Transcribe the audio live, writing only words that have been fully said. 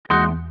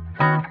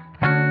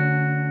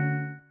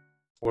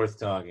worth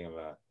talking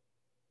about.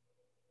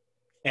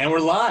 And we're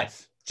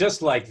live,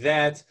 just like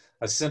that.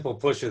 A simple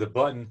push of the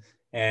button,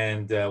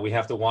 and we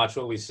have to watch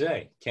what we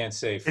say. Can't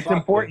say It's fuck.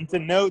 important to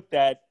note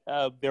that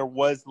there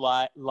was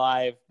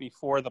live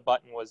before the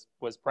button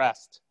was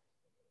pressed.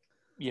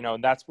 You know,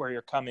 and that's where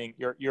you're coming.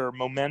 Your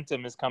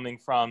momentum is coming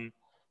from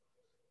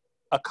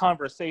a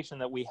conversation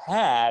that we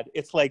had.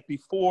 It's like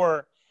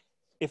before,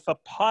 if a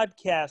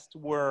podcast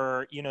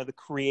were, you know, the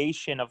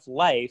creation of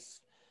life,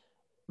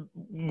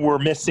 we're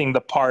missing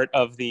the part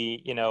of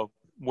the, you know,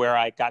 where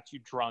I got you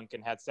drunk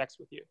and had sex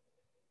with you.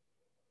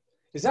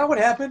 Is that what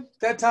happened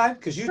that time?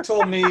 Because you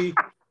told me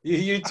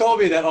you told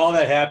me that all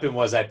that happened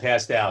was I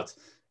passed out,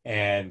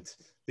 and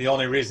the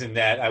only reason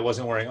that I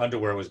wasn't wearing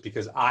underwear was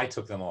because I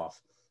took them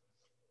off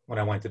when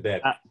I went to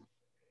bed.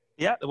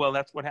 Yeah, well,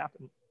 that's what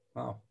happened.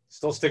 Oh,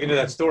 still sticking to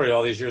that story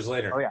all these years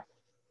later. Oh yeah,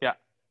 yeah.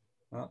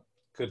 Well,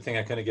 good thing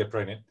I couldn't get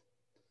pregnant.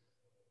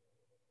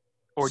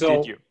 Or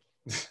did you?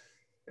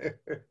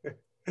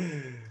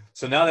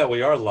 So now that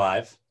we are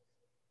live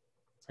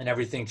and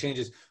everything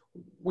changes,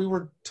 we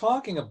were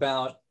talking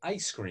about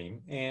ice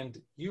cream,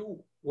 and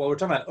we're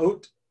talking about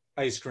oat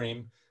ice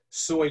cream,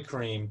 soy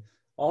cream,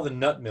 all the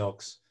nut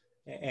milks,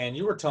 and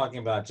you were talking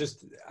about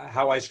just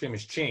how ice cream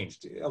has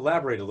changed.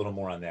 Elaborate a little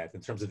more on that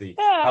in terms of the.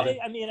 Yeah,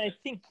 I mean,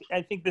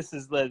 I think this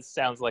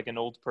sounds like an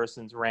old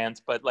person's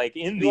rant, but like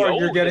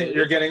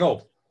you're getting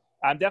old.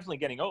 I'm definitely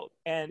getting old.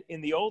 And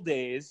in the old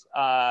days,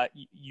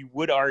 you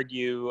would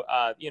argue,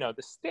 you know,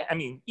 I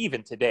mean,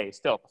 even today,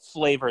 still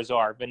flavors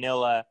are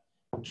vanilla,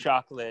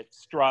 chocolate,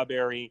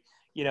 strawberry.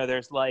 You know,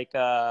 there's like,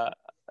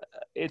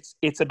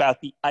 it's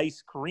about the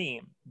ice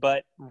cream.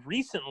 But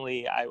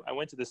recently, I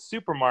went to the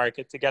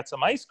supermarket to get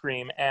some ice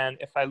cream, and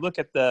if I look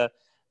at the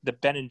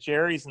Ben and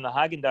Jerry's and the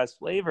Haagen-Dazs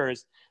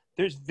flavors,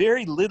 there's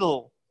very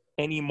little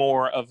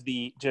anymore of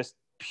the just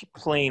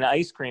plain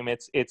ice cream.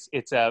 It's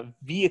a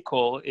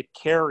vehicle. It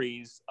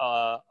carries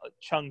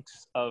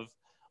chunks of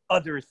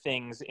other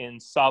things in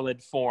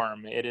solid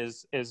form. It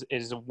is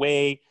a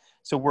way.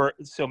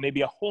 So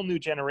maybe a whole new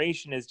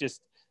generation is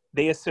just,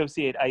 they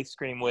associate ice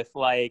cream with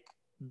like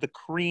the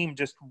cream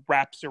just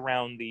wraps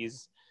around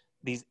these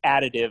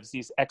additives,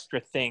 these extra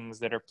things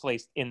that are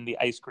placed in the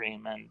ice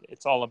cream, and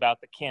it's all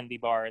about the candy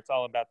bar. It's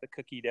all about the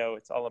cookie dough.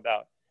 It's all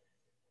about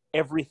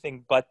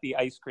everything but the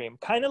ice cream.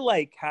 Kind of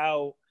like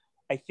how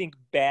I think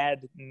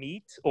bad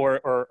meat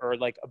or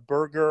like a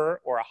burger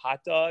or a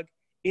hot dog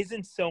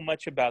isn't so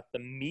much about the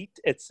meat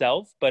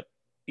itself, but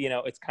you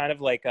know, it's kind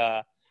of like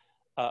a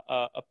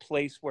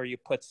place where you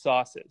put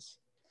sauces.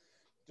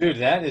 Dude,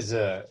 that is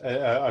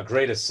a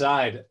great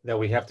aside that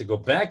we have to go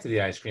back to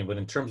the ice cream. But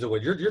in terms of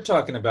what you're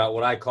talking about,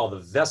 what I call the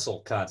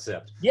vessel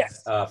concept.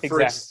 Yes,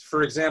 exactly.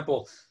 For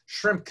example,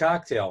 shrimp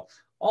cocktail.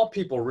 All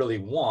people really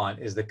want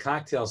is the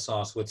cocktail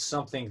sauce with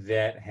something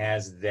that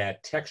has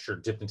that texture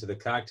dipped into the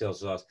cocktail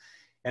sauce.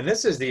 And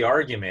this is the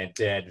argument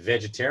that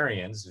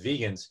vegetarians,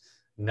 vegans,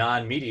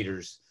 non-meat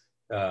eaters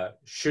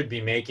should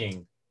be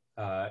making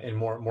and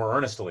more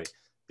earnestly,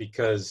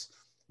 because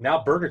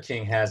now Burger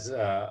King has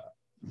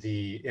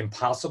the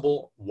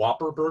Impossible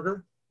Whopper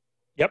burger.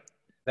 Yep.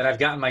 That I've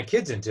gotten my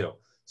kids into.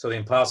 So the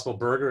Impossible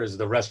Burger is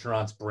the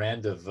restaurant's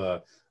brand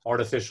of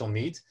artificial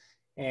meat,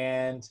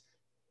 and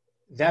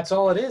that's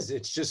all it is.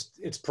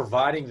 It's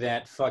providing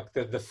that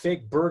the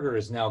fake burger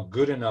is now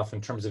good enough in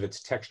terms of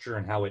its texture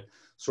and how it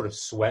sort of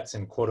sweats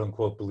and quote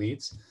unquote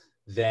bleeds,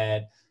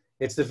 that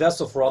it's the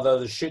vessel for all the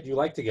other shit you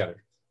like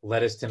together.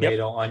 Lettuce,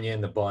 tomato,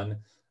 onion, the bun.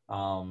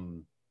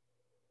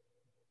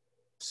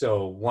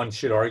 So one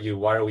should argue,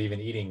 why are we even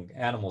eating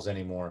animals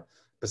anymore?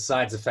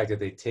 Besides the fact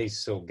that they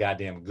taste so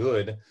goddamn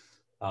good.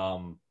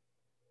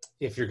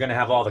 If you're going to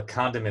have all the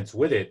condiments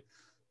with it,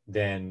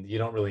 then you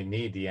don't really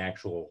need the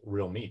actual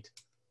real meat.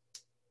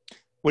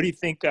 What do you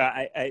think?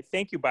 I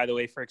thank you, by the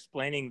way, for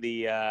explaining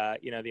the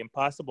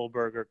Impossible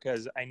Burger,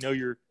 because I know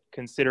you're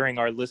considering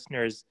our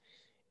listeners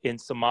in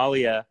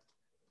Somalia.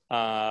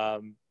 How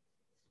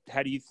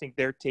do you think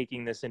they're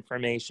taking this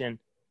information?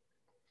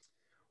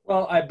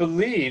 Well, I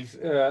believe,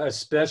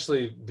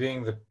 especially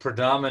being the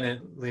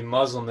predominantly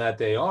Muslim that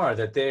they are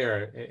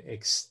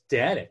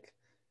ecstatic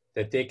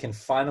that they can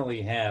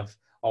finally have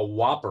a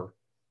Whopper,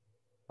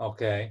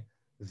 okay,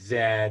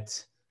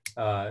 that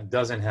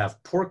doesn't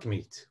have pork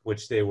meat,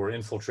 which they were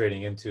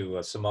infiltrating into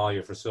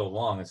Somalia for so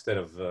long, instead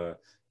of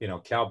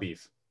cow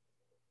beef.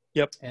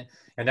 Yep.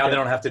 And now they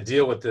don't have to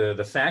deal with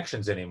the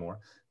factions anymore.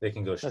 They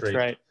can go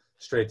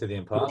straight to the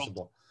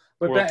Impossible.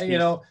 But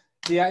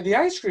the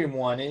ice cream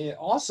one, it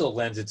also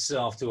lends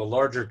itself to a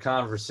larger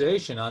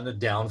conversation on the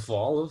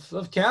downfall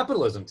of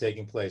capitalism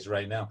taking place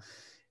right now.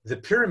 The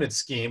pyramid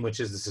scheme, which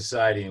is the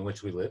society in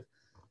which we live,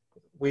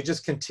 we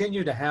just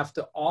continue to have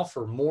to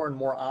offer more and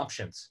more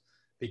options,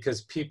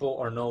 because people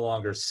are no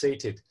longer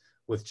sated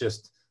with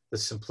just the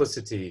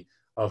simplicity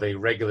of a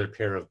regular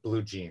pair of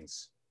blue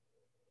jeans.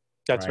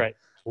 That's right.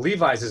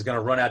 Levi's is going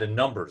to run out of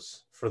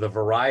numbers for the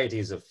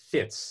varieties of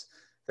fits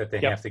that they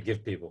have to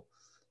give people.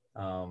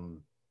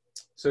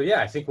 So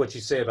yeah, I think what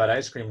you say about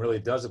ice cream really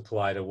does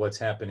apply to what's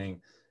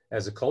happening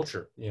as a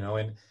culture,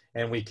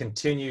 and we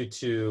continue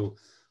to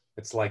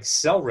it's like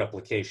cell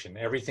replication.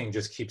 Everything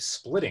just keeps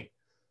splitting,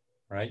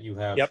 right? You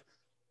have, Yep.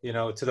 you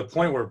know, to the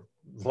point where,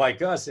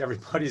 like us,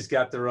 everybody's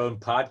got their own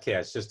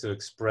podcast just to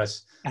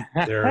express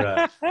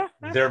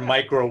their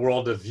micro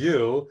world of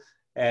view,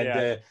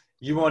 and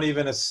you won't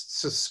even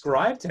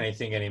subscribe to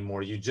anything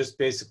anymore. You just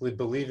basically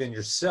believe in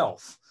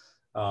yourself,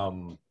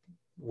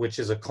 which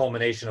is a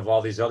culmination of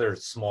all these other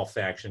small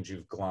factions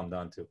you've glommed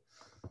onto.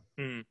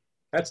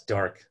 That's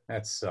dark.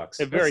 That sucks.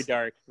 Very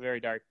dark.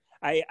 Very dark.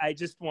 I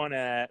just want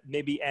to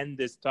maybe end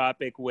this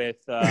topic with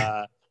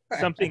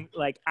something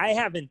like, I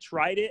haven't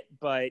tried it,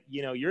 but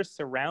you know, you're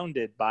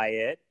surrounded by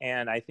it,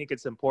 and I think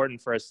it's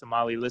important for us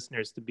Somali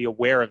listeners to be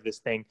aware of this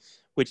thing,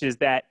 which is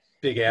that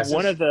big asses.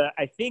 One of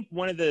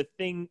the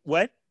thing.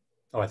 What?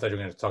 Oh, I thought you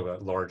were going to talk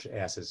about large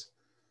asses.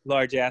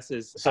 Large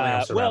asses.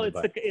 Well,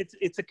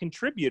 it's a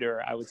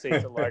contributor, I would say,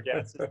 to large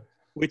asses,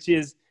 which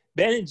is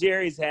Ben and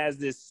Jerry's has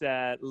this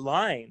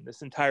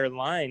this entire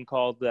line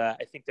called, I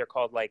think they're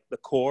called like the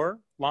core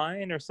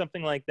line or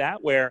something like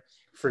that, where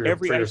for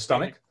your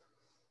stomach.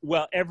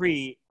 Well,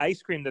 every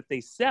ice cream that they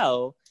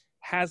sell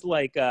has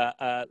like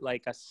a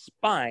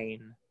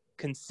spine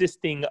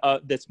consisting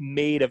of, that's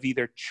made of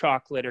either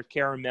chocolate or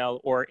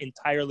caramel or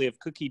entirely of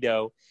cookie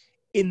dough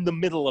in the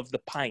middle of the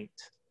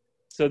pint.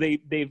 So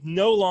they've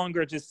no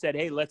longer just said,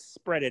 hey, let's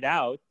spread it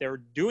out.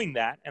 They're doing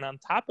that. And on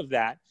top of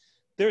that,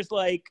 there's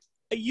like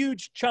a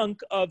huge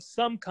chunk of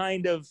some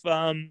kind of,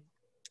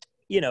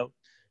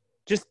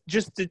 just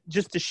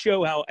to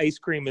show how ice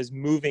cream is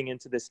moving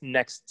into this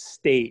next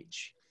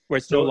stage where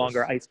it's no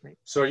longer ice cream.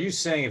 So are you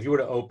saying if you were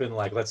to open,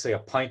 like, let's say a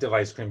pint of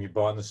ice cream you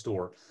bought in the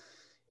store,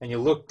 and you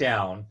look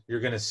down, you're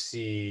going to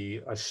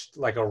see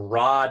like a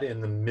rod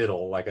in the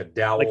middle, like a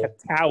dowel. Like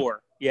a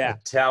tower, yeah. A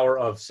tower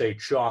of, say,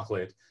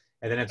 chocolate.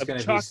 And then it's going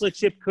to be chocolate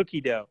chip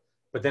cookie dough.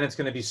 But then it's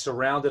going to be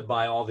surrounded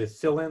by all the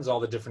fill-ins, all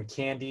the different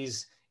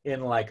candies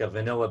in like a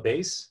vanilla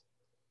base.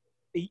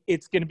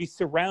 It's going to be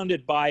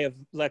surrounded by,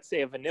 let's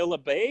say, a vanilla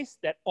base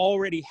that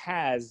already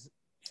has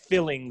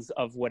fillings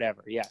of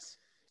whatever. Yes.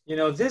 You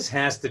know, this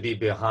has to be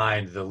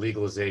behind the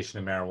legalization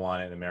of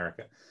marijuana in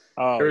America.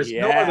 Oh, There's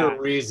no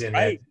other reason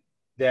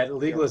that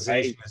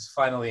legalization has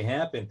finally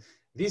happened.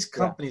 These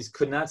companies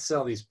could not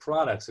sell these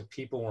products if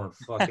people weren't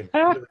fucking.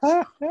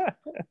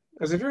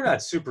 Because if you're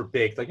not super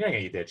baked, like, you're not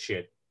gonna eat that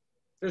shit.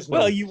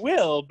 Well, you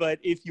will, but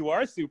if you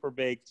are super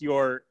baked,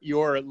 you're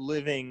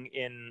living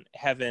in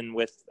heaven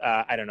with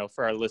I don't know,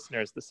 for our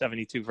listeners, the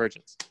 72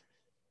 virgins.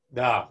 We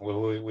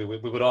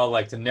would all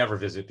like to never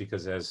visit,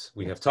 because, as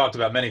we have talked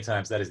about many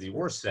times, that is the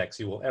worst sex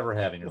you will ever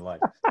have in your life.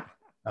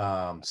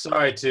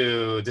 Sorry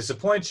to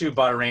disappoint you,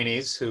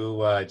 Bahrainis,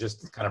 who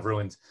just kind of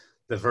ruined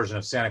the version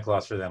of Santa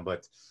Claus for them,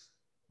 but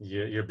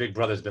your big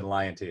brother's been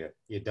lying to you.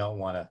 You don't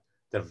want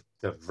the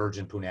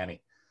Virgin Punani.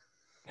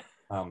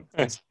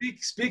 And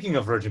speaking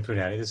of Virgin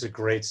Punani, this is a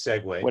great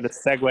segue. What a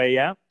segue,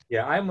 yeah?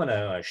 Yeah, I'm going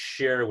to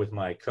share with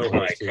my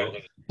co-host here.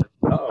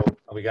 Uh-oh,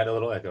 we got a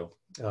little echo.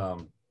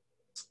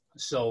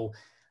 So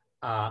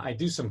I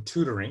do some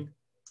tutoring,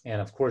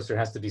 and of course there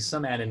has to be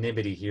some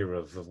anonymity here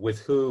of with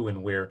who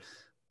and where.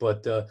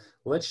 But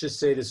let's just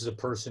say this is a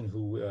person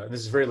who,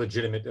 this is very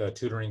legitimate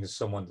tutoring, is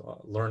someone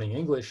learning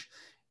English,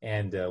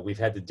 and we've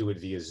had to do it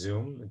via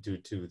Zoom due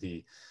to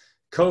the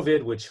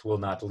COVID, which will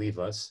not leave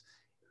us.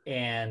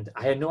 And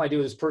I had no idea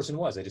who this person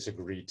was. I just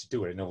agreed to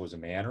do it. I didn't know if it was a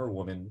man or a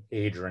woman,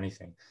 age or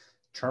anything.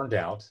 Turned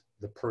out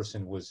the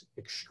person was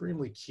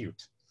extremely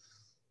cute,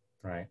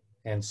 right?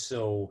 And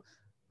so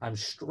I'm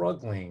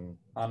struggling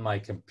on my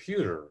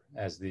computer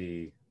as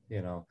the,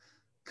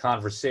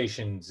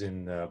 conversations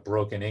in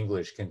broken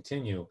English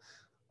continue,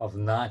 of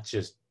not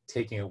just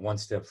taking it one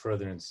step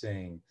further and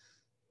saying,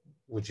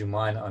 would you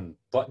mind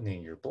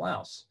unbuttoning your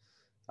blouse?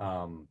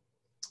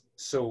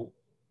 So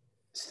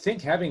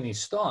having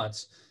these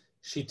thoughts,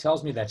 she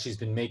tells me that she's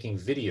been making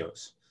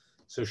videos.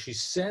 So she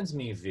sends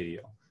me a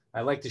video.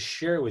 I'd like to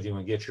share it with you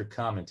and get your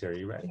commentary.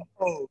 You ready?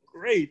 Oh,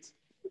 great.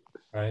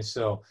 All right,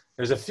 so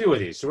there's a few of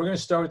these. So we're going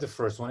to start with the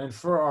first one. And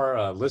for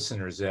our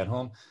listeners at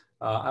home,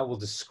 I will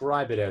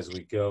describe it as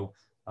we go.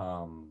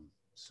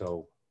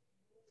 So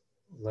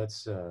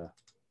let's,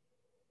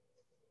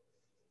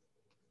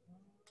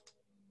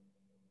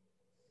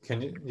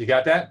 you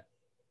got that?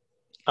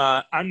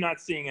 I'm not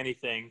seeing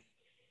anything.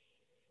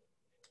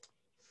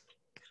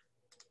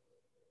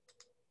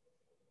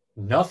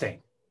 Nothing.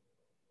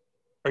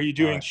 Are you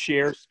doing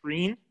share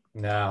screen?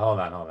 No, hold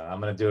on. I'm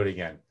going to do it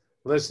again.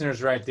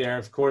 Listeners right there,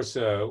 of course,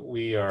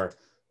 we are,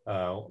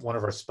 one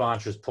of our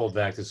sponsors pulled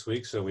back this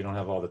week, so we don't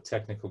have all the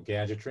technical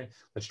gadgetry.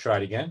 Let's try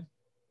it again.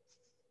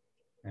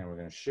 And we're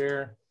going to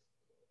share.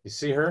 You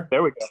see her?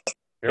 There we go.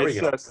 There we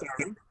go.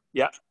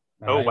 Yeah.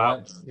 All right,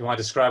 wow. You want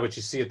to describe what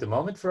you see at the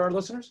moment for our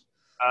listeners?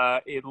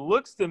 It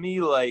looks to me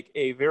like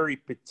a very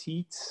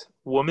petite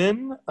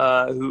woman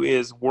who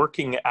is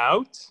working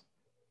out.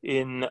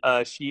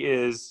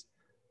 She's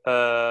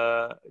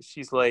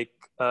like,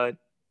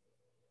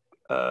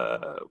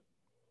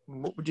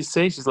 what would you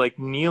say? She's like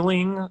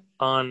kneeling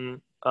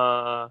on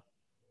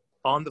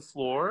on the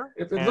floor.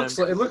 It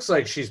looks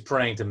like she's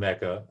praying to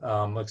Mecca,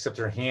 except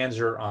her hands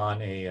are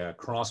on a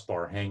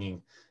crossbar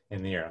hanging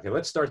in the air. Okay,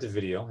 let's start the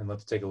video and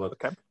let's take a look.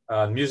 Okay.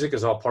 Music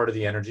is all part of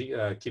the energy.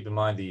 Keep in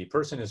mind the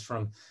person is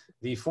from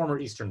the former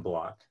Eastern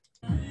Bloc.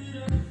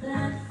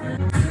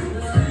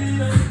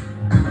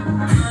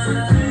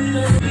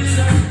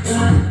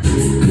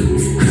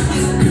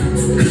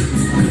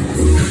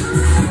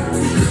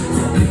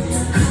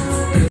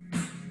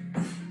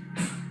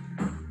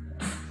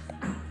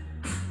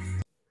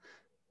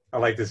 I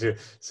like this here.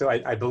 So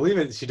I believe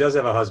it. She does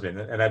have a husband,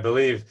 and I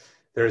believe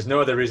there is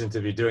no other reason to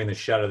be doing this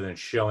shot other than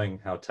showing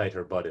how tight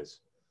her butt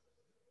is.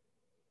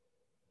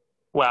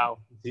 Wow.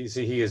 You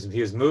see, he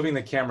is moving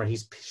the camera.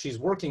 She's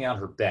working out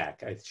her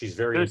back. She's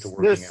very into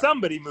working There's out.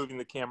 somebody moving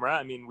the camera.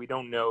 I mean, we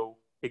don't know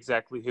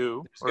exactly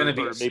who. It's going to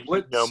be maybe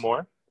you know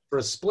more. For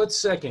a split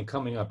second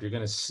coming up, you're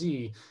going to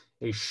see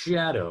a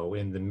shadow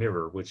in the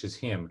mirror, which is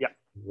him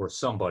or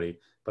somebody.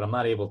 But I'm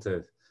not able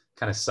to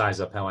kind of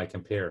size up how I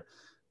compare.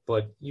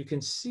 But you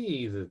can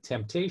see the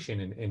temptation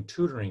in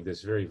tutoring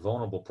this very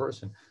vulnerable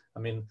person. I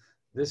mean,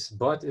 this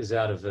butt is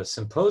out of a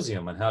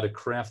symposium on how to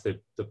craft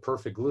the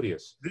perfect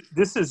gluteus.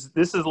 This is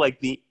like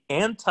the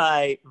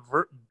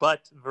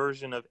anti-butt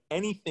version of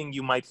anything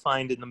you might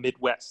find in the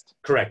Midwest.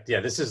 Correct. Yeah,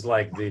 this is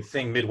like the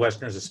thing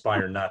Midwesterners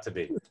aspire not to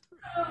be.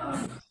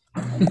 I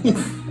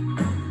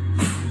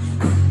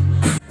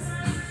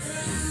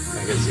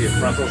can see a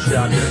frontal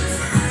shot here.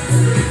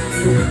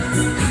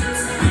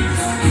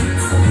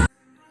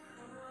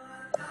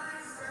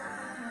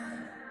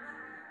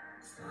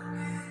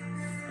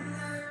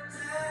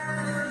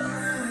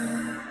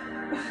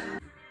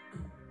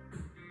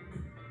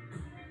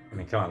 I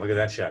mean, come on, look at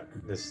that shot.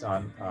 This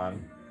on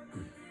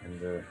in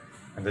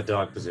the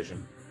dog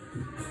position.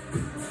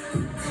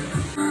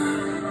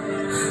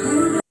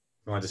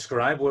 You want to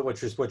describe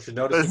what you're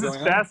noticing? This is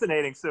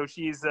fascinating. So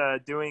she's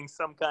doing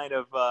some kind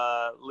of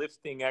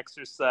lifting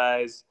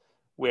exercise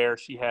where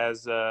she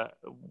has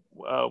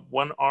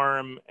one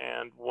arm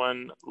and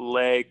one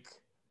leg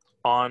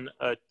on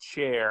a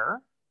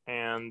chair,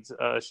 and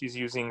she's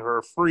using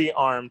her free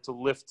arm to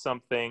lift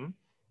something,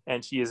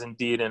 and she is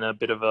indeed in a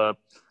bit of a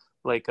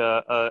like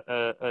a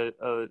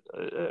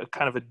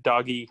kind of a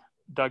doggy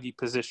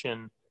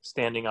position,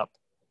 standing up.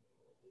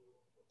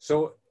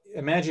 So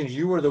imagine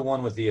you were the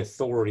one with the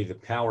authority, the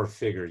power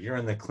figure. You're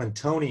in the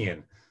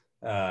Clintonian,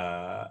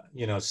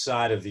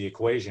 side of the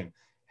equation.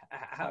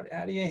 How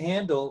do you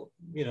handle,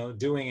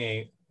 doing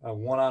a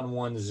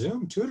one-on-one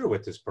Zoom tutor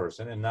with this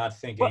person and not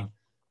thinking?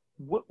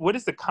 What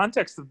is the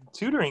context of the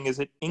tuturing? Is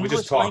it English? We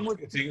just talk. Language?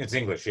 It's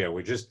English. Yeah,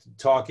 we're just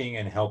talking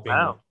and helping.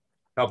 Wow.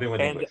 Helping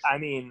with English. And I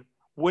mean,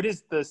 what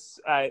is this?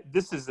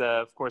 This is,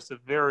 of course, a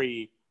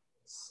very,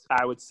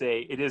 I would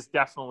say, it is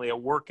definitely a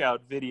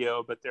workout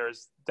video, but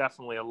there's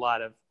definitely a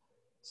lot of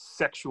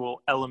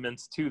sexual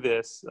elements to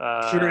this.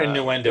 Pure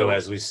innuendo,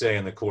 as we say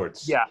in the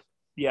courts.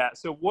 Yeah.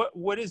 So what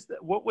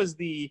was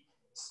the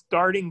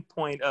starting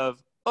point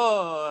of,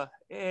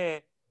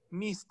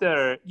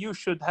 mister, you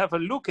should have a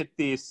look at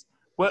this?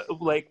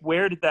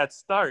 Where did that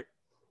start?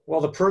 Well,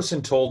 the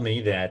person told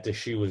me that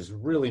she was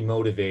really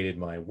motivated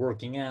by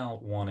working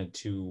out, wanted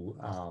to,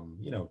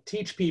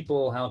 teach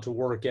people how to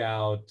work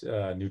out,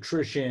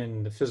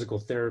 nutrition, physical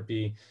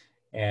therapy,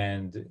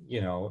 and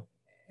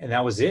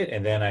that was it.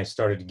 And then I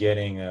started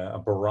getting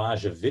a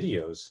barrage of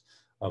videos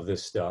of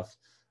this stuff.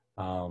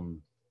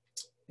 And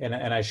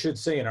I should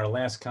say, in our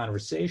last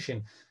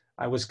conversation,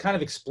 I was kind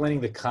of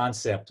explaining the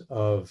concept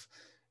of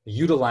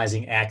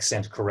utilizing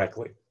accent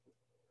correctly,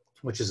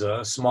 which is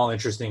a small,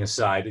 interesting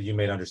aside that you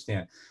may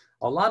understand.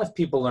 A lot of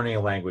people learning a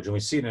language, and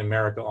we see it in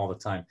America all the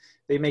time,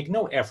 they make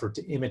no effort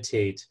to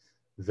imitate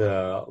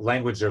the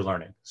language they're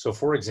learning. So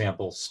for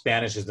example,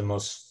 Spanish is the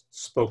most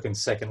spoken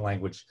second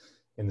language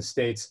in the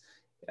States.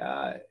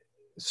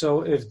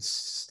 So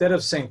instead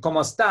of saying, ¿Cómo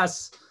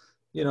estás?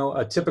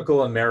 A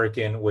typical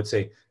American would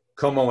say,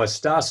 ¿Cómo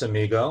estás,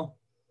 amigo?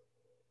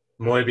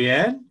 Muy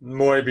bien,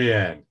 muy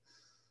bien.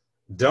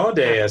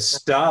 ¿Dónde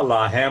está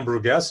la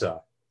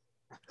hamburguesa?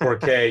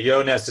 Porque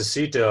yo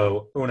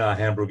necesito una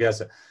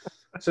hamburguesa.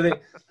 So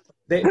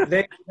they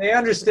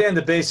understand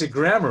the basic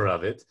grammar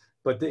of it,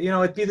 but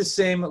it'd be the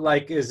same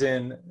like as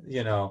in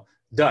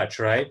Dutch,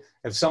 right?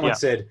 If someone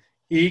said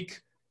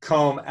 "Ik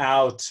kom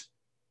uit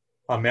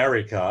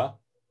Amerika,"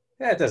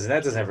 that doesn't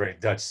have a very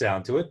Dutch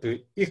sound to it. But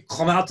 "Ik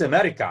kom uit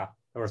Amerika,"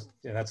 or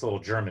that's a little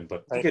German,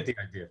 but you get the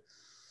idea.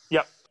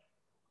 Yep.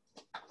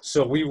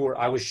 So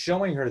I was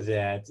showing her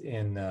that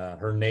in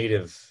her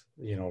native,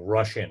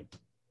 Russian,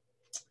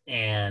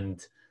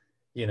 and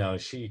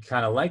she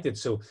kind of liked it.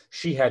 So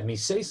she had me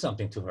say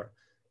something to her,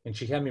 and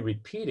she had me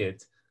repeat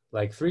it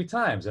like 3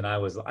 times. And I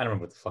don't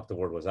remember what the fuck the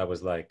word was. I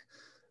was like,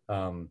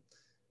 I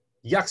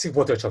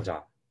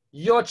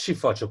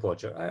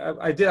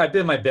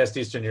did my best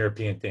Eastern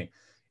European thing.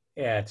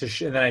 And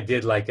then I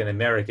did like an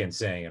American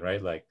saying it,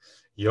 right? Like,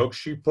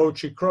 Yokshi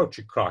pochi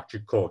krochi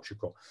krochi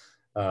kochiko.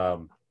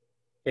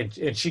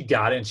 And she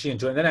got it and she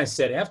enjoyed it. And then I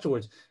said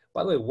afterwards,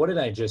 by the way, what did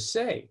I just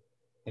say?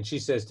 And she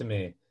says to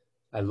me,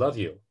 I love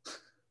you.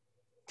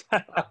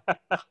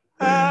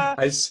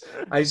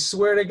 I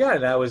swear to God.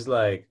 And I was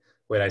like,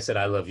 wait, I said,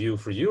 I love you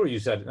for you, or you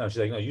said, no, she's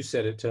like, no, you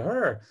said it to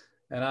her.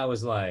 And I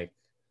was like,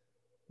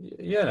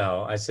 you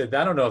know, I said,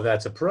 I don't know if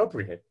that's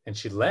appropriate. And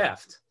she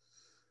laughed.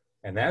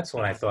 And that's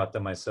when I thought to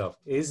myself,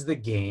 is the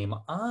game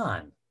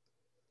on?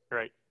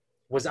 Right.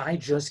 Was I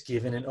just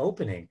given an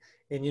opening?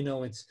 And, you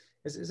know,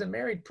 as a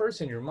married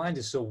person, your mind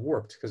is so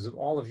warped because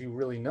all of you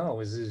really know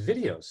is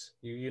videos.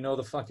 You know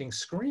the fucking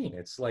screen.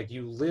 It's like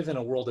you live in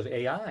a world of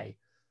AI.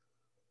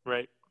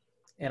 Right.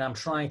 And I'm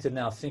trying to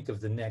now think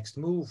of the next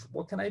move.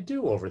 What can I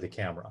do over the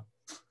camera?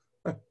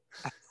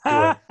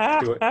 Do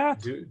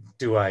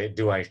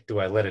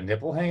I let a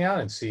nipple hang out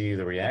and see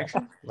the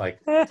reaction?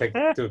 Like,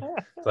 do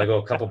I go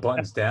a couple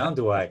buttons down?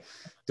 Do I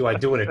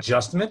do an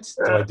adjustment?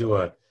 Do I do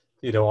a,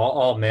 you know,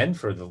 all men,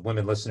 for the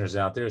women listeners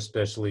out there,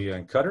 especially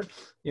on Cutter,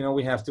 you know,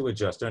 we have to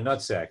adjust our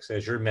nut sacks,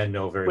 as your men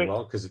know very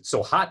well, because it's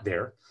so hot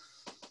there.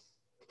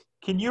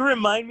 Can you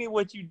remind me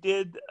what you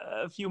did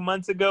a few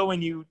months ago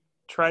when you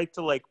tried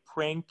to like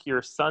prank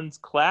your son's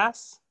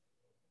class?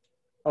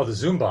 Oh, the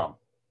Zoom bomb.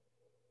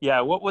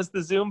 Yeah, what was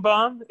the Zoom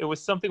bomb? It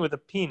was something with a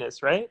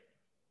penis, right?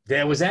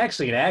 That was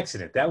actually an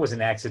accident. That was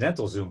an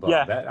accidental Zoom bomb.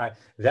 Yeah.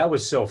 That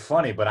was so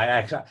funny, but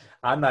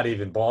I'm not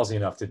even ballsy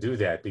enough to do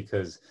that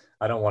because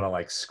I don't want to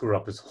like screw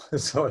up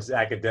his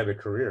academic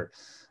career.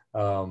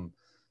 The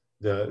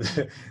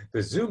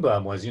Zoom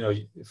bomb was, you know,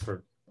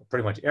 for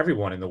pretty much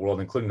everyone in the world,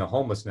 including the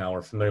homeless now,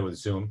 are familiar with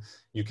Zoom.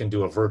 You can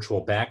do a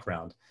virtual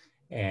background.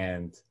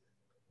 And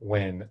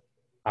when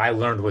I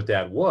learned what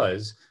that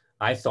was,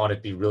 I thought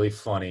it'd be really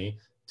funny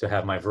to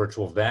have my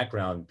virtual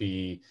background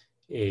be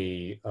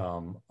a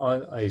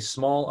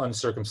small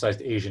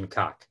uncircumcised Asian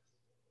cock.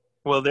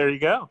 Well, there you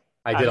go.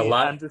 I did a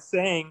lot. I'm just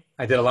saying.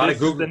 I did a lot of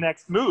Google. This is the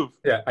next move.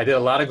 Yeah, I did a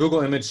lot of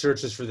Google image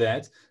searches for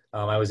that.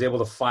 I was able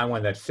to find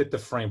one that fit the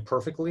frame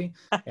perfectly,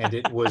 and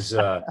it was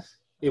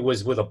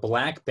with a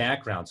black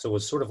background, so it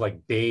was sort of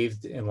like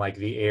bathed in like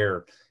the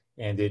air,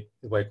 and it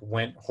like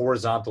went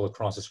horizontal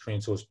across the screen,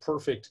 so it was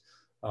perfect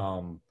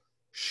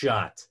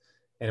shot,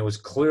 and it was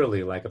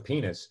clearly like a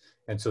penis.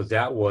 And so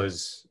that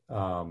was,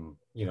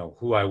 you know,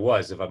 who I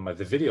was if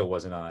the video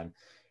wasn't on.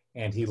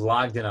 And he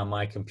logged in on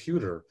my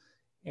computer,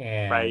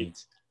 and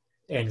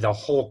the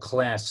whole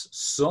class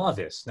saw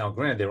this. Now,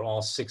 granted, they were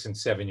all 6 and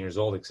 7 years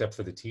old, except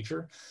for the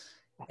teacher.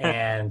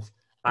 And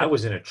I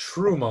was in a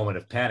true moment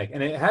of panic.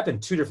 And it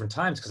happened 2 different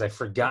times because I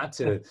forgot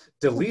to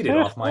delete it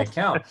off my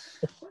account.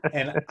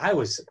 And I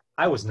was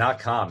not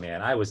calm,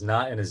 man. I was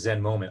not in a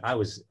Zen moment. I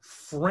was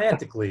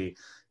frantically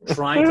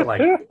trying to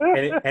like,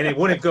 and it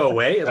wouldn't go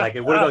away. Like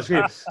it wouldn't go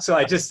through. So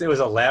it was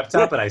a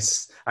laptop, and I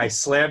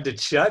slammed it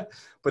shut.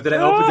 But then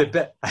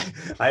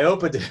I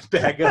opened it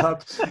back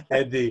up,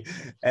 and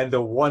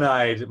the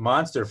one-eyed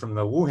monster from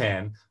the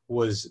Wuhan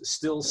was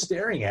still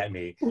staring at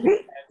me. And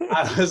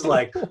I was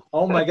like,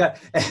 oh my God.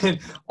 And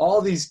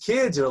all these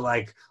kids are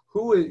like,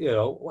 who is, you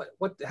know,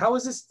 what, how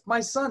is this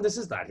my son? This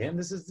is not him.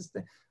 This is this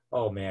thing.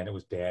 Oh man, it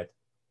was bad.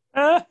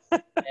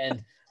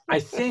 And I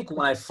think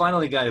when I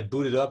finally got it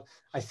booted up,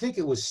 I think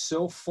it was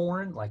so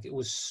foreign, like it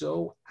was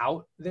so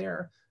out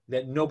there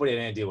that nobody had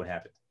any idea what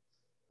happened.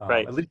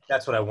 Right. At least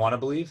that's what I want to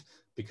believe,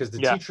 because the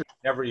teacher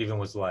never even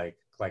was like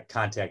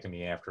contacting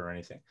me after or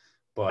anything.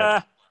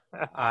 But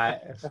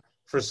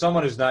for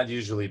someone who's not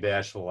usually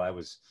bashful, I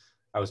was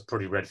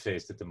pretty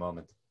red-faced at the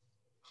moment.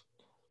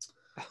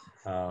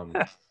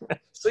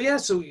 So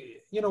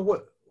you know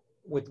what,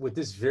 with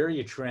this very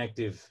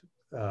attractive,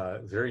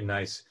 very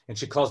nice, and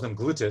she calls them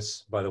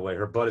gluteus, by the way.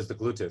 Her butt is the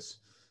gluteus.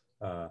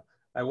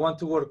 I want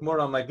to work more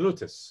on my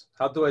gluteus.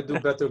 How do I do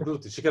better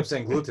gluteus? She kept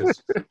saying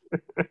gluteus.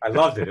 I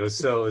loved it. It was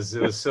so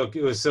you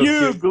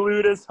cute.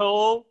 Gluteus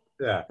hole.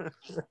 Yeah.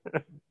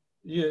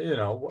 You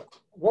know,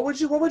 what would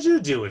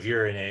you do if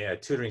you're in a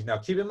tutoring? Now,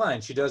 keep in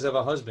mind, she does have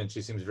a husband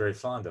she seems very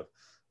fond of,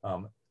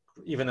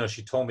 even though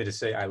she told me to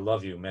say I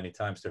love you many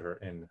times to her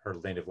in her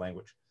native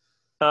language.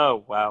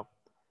 Oh, wow.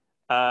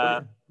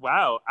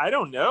 Wow. I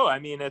don't know. I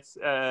mean, it's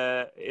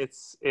something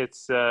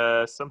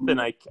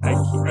I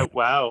can't,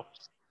 wow.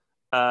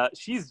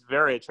 She's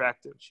very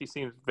attractive. She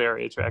seems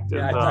very attractive.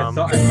 Yeah, I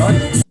thought,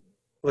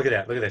 look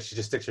at that. She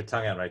just sticks her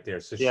tongue out right there.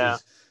 So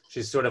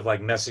she's sort of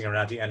like messing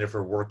around at the end of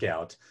her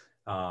workout,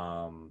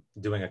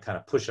 doing a kind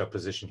of push-up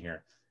position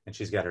here. And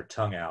she's got her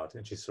tongue out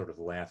and she's sort of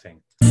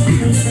laughing.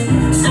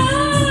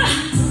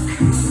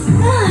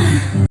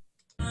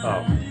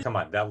 Oh, come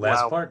on. That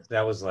last part,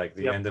 that was like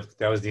the end of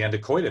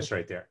coitus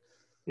right there.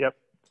 Yep.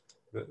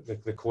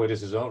 The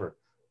coitus is over.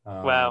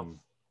 Wow.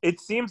 It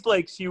seems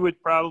like she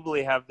would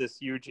probably have this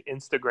huge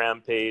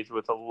Instagram page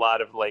with a lot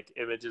of like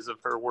images of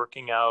her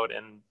working out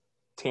and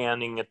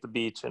tanning at the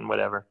beach and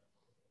whatever.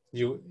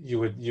 You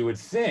would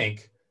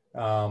think.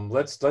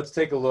 Let's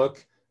take a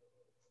look.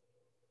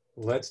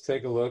 Let's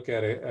take a look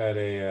at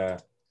a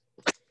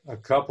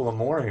couple of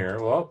more here.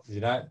 Well,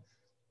 you're not.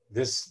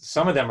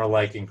 Some of them are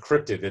like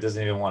encrypted. It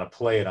doesn't even want to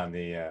play it on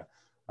the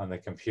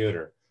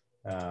computer.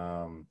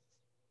 I'll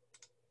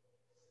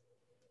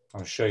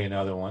show you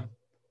another one.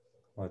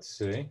 Let's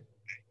see.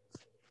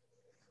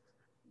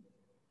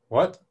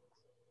 What?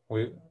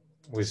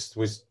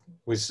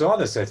 we saw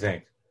this, I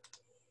think.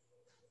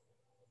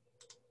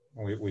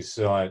 We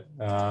saw it.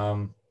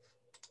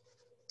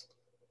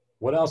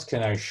 What else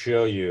can I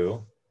show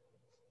you?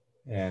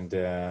 And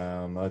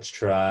let's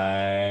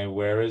try.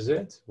 Where is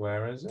it?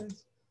 Where is it?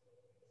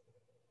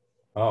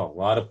 Oh,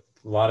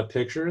 a lot of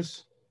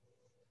pictures.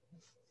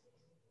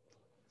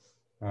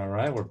 All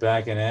right, we're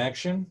back in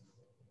action.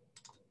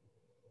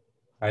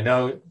 I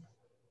know.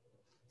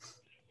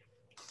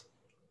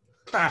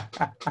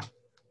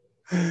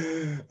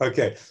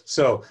 Okay,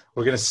 so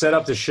we're going to set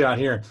up the shot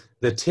here.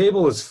 The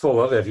table is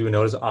full of, if you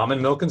notice,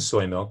 almond milk and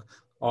soy milk,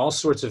 all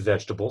sorts of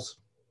vegetables,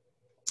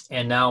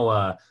 and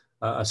now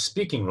a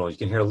speaking role. You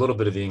can hear a little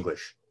bit of the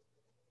English.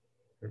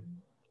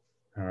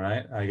 All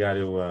right, I got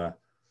to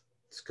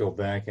let's go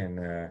back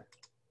and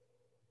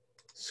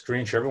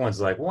screen share.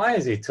 Everyone's like, "Why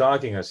is he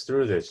talking us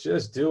through this?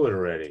 Just do it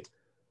already."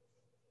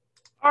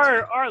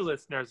 Our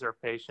listeners are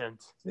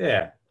patient.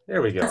 Yeah,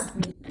 there we go.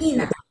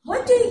 Ina,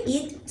 what do you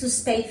eat to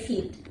stay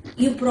fit?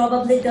 You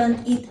probably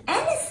don't eat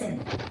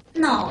anything.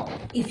 No,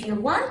 if you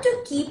want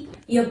to keep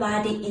your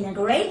body in a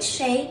great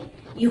shape,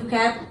 you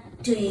have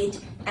to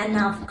eat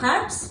enough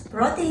carbs,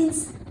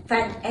 proteins,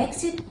 fat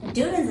acid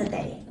during the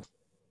day.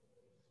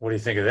 What do you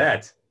think of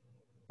that?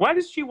 Why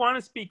does she want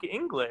to speak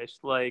English?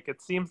 Like,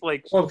 it seems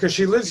like... Well, because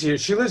she lives here.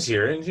 She lives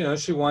here, and, you know,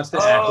 she wants to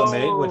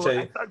acclimate, which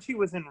I thought she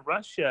was in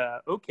Russia.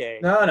 Okay.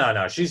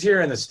 No. She's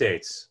here in the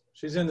States.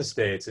 She's in the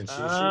States, and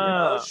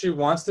she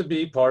wants to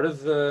be part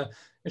of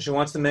she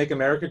wants to make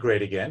America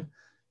great again.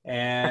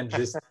 And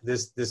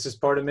this is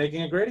part of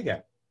making it great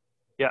again.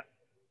 Yeah.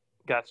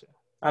 Gotcha.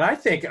 And I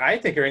think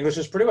her English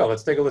is pretty well.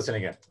 Let's take a listen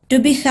again. To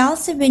be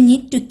healthy, we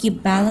need to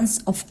keep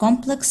balance of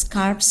complex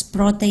carbs,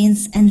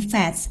 proteins, and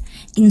fats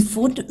in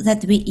food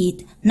that we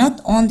eat, not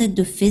only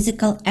do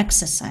physical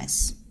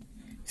exercise.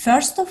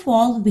 First of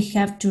all, we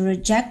have to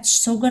reject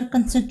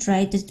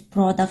sugar-concentrated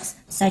products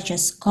such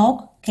as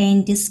Coke,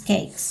 candies,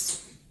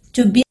 cakes.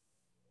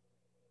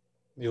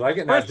 You like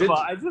it? First of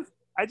all,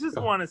 I just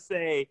want to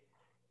say,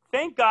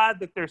 thank God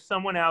that there's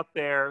someone out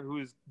there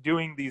who's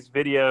doing these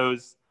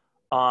videos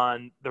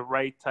on the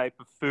right type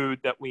of food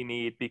that we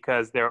need,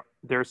 because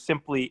there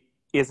simply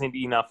isn't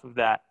enough of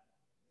that.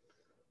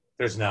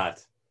 There's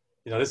not.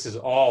 You know, this is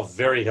all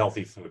very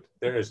healthy food.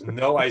 There is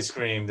no ice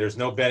cream. There's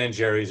no Ben and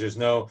Jerry's. There's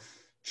no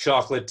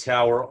chocolate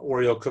tower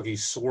Oreo cookie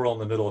swirl in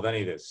the middle of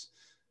any of this.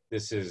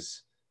 This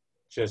is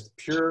just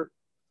pure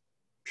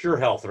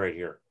health right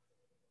here.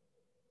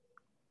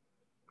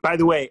 By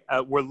the way,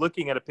 we're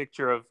looking at a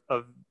picture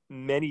of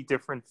many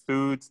different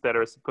foods that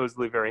are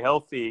supposedly very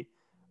healthy.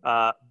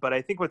 But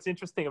I think what's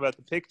interesting about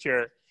the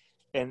picture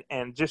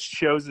and just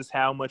shows us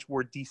how much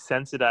we're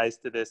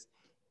desensitized to this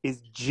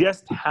is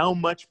just how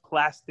much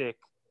plastic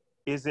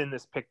is in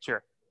this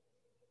picture.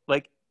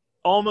 Like,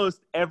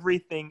 almost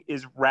everything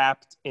is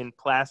wrapped in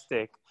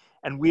plastic,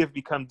 and we have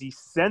become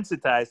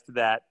desensitized to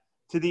that,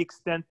 to the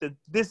extent that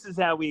this is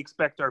how we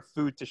expect our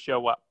food to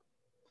show up.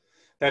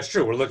 That's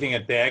true. We're looking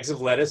at bags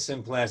of lettuce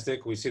in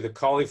plastic. We see the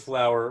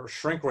cauliflower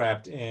shrink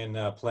wrapped in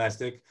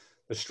plastic,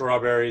 the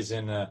strawberries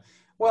in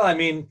well, I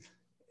mean,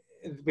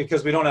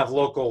 because we don't have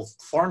local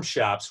farm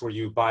shops where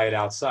you buy it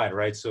outside,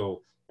 right?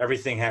 So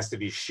everything has to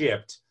be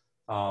shipped,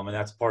 and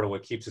that's part of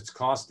what keeps its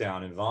cost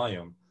down in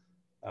volume.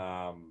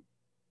 I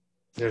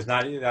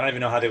don't even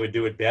know how they would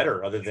do it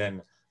better other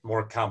than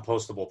more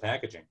compostable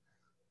packaging.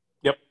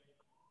 Yep.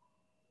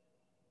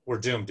 We're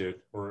doomed, dude.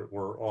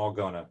 We're all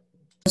gonna.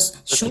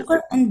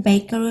 Sugar and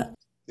bakery.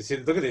 You see,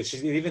 look at this.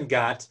 She's even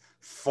got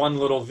fun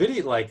little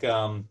video, like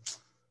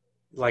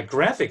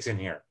graphics in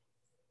here.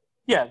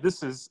 Yeah,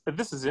 this is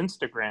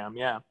Instagram.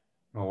 Yeah.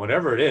 Well,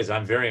 whatever it is,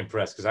 I'm very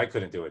impressed because I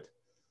couldn't do it.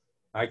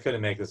 I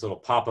couldn't make this little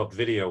pop-up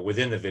video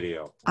within the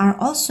video. Are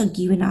also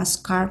giving us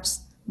carbs,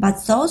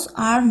 but those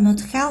are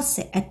not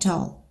healthy at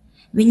all.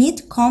 We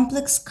need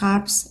complex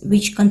carbs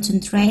which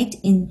concentrate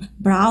in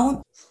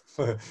brown.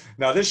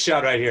 Now this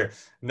shot right here,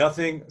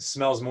 nothing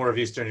smells more of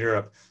Eastern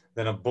Europe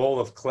than a bowl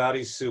of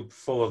cloudy soup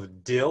full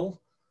of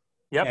dill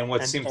and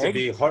what seems to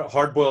be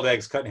hard-boiled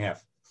eggs cut in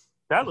half.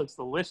 That looks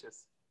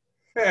delicious.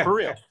 For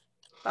real.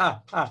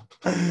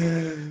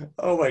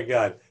 Oh my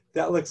God.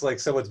 That looks like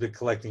someone's been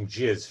collecting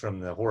jizz from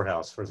the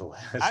whorehouse for the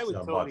last month. I would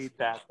totally eat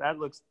that. That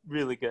looks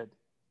really good.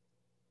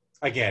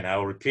 Again, I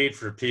will repeat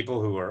for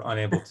people who are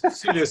unable to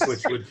see this,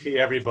 which would be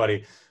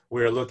everybody,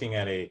 we're looking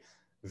at a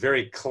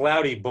very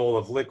cloudy bowl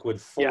of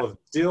liquid full of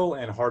dill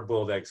and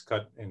hard-boiled eggs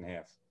cut in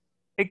half.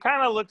 It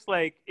kind of looks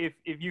like if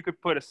you could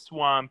put a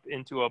swamp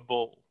into a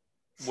bowl,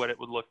 what it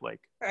would look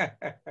like.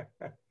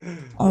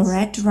 Or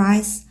red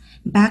rice,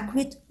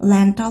 buckwheat,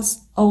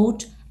 lentils,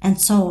 oat,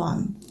 and so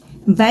on.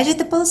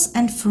 Vegetables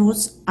and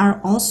fruits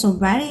are also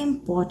very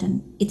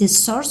important. It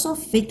is source of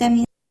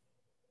vitamins.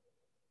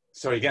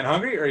 So are you getting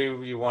hungry, or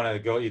you want to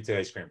go eat the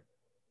ice cream?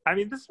 I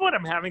mean, this is what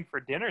I'm having for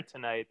dinner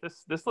tonight.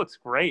 This looks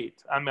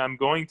great. I'm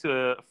going to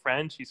a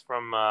friend. She's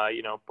from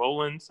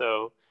Poland,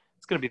 so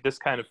it's going to be this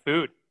kind of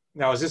food.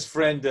 Now, is this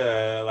friend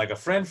like a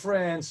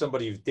friend,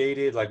 somebody you've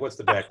dated? Like, what's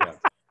the background?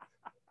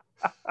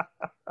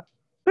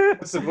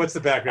 what's the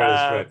background of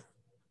this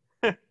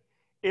friend?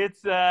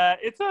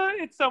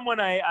 It's someone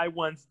I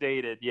once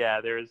dated.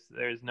 Yeah,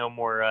 there's no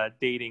more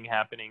dating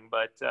happening,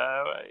 but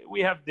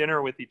we have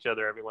dinner with each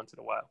other every once in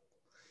a while.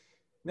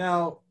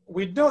 Now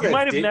we know you that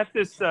might have met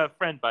this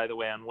friend, by the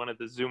way, on one of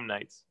the Zoom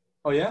nights.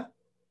 Oh yeah,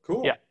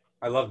 cool. Yeah,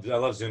 I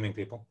love Zooming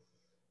people.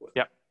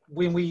 Yeah.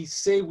 When we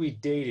say we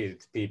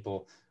dated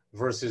people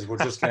versus we're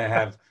just gonna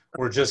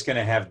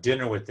have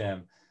dinner with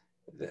them,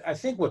 I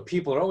think what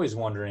people are always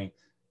wondering,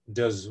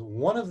 does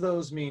one of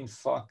those mean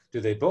fuck? Do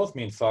they both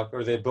mean fuck,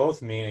 or they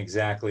both mean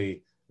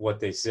exactly what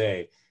they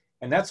say?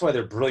 And that's why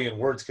they're brilliant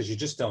words, because you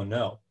just don't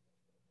know.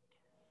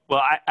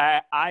 Well,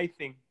 I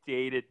think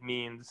dated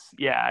means,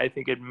 yeah, I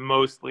think it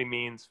mostly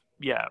means,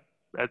 yeah,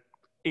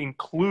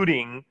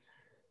 including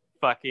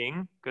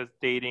fucking, because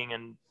dating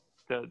and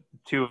the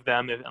two of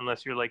them,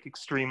 unless you're like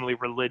extremely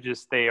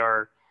religious, they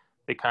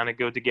kind of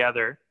go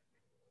together.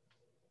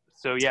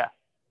 So yeah,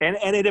 and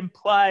it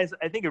implies,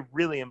 I think it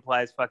really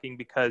implies fucking,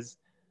 because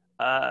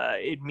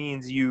it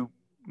means you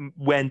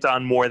went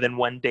on more than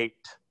one date.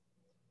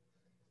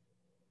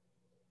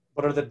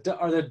 But are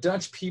the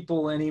Dutch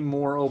people any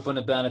more open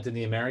about it than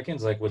the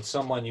Americans? Like, would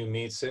someone you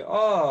meet say,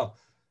 "Oh,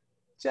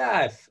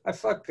 Jeff, I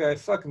fuck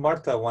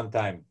Martha one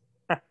time.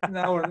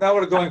 Now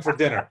we're going for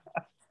dinner."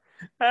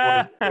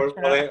 Or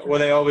will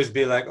they always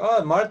be like,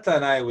 "Oh, Martha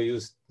and I, we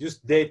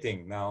just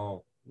dating.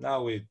 Now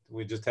we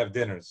just have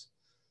dinners."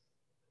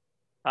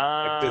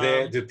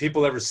 Like, do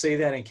people ever say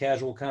that in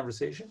casual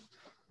conversation?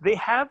 They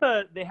have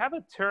a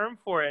term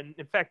for it. And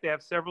in fact, they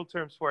have several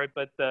terms for it,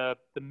 but the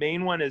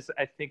main one is,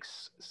 I think,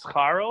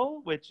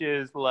 scharrel, which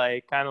is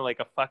like kind of like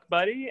a fuck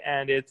buddy,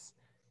 and it's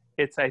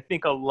I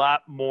think a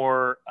lot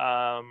more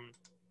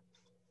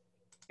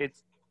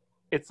it's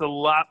a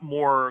lot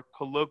more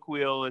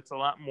colloquial. It's a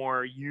lot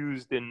more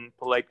used in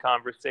polite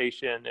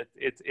conversation.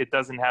 It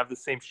doesn't have the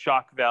same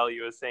shock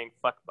value as saying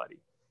fuck buddy.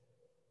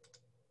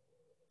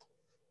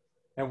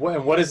 And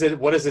what is it?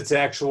 What is its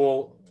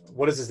actual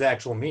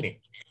meaning?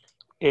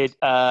 It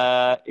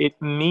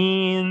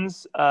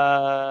means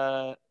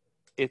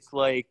it's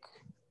like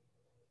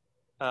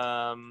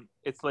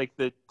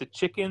the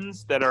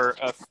chickens that are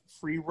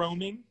free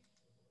roaming.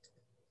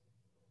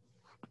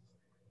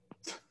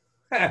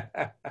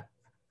 The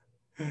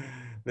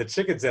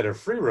chickens that are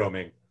free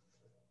roaming.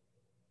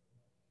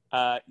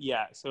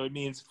 Yeah, so it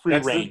means free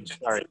range.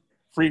 Sorry,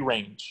 free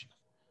range.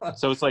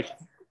 So it's like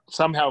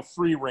somehow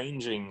free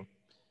ranging.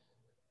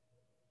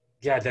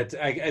 Yeah,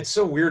 it's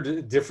so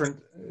weird,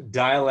 different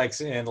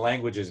dialects and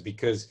languages,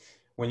 because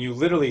when you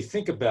literally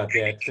think about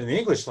that in the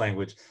English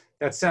language,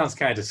 that sounds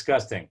kind of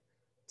disgusting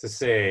to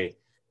say,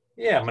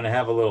 yeah, I'm going to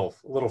have a little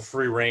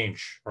free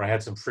range, or I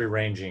had some free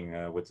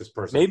ranging with this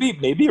person.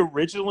 Maybe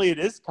originally it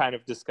is kind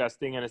of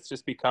disgusting and it's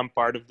just become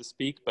part of the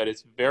speak, but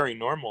it's very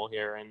normal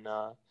here in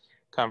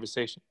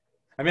conversation.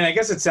 I mean, I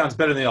guess it sounds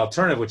better than the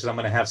alternative, which is I'm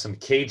going to have some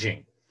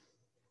caging.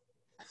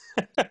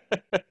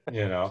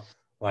 You know?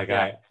 Like,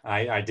 yeah.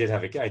 I did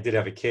have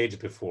a cage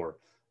before.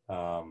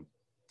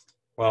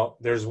 Well,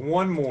 there's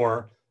one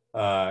more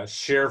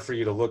share for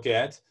you to look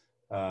at.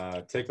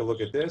 Take a look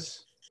at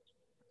this.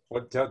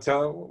 What do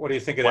you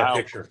think of that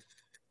picture?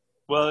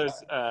 Well,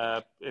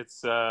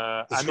 it's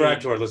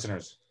describe to our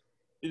listeners.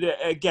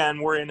 Again,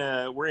 we're in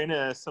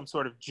a some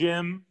sort of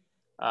gym.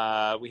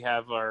 We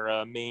have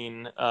our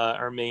main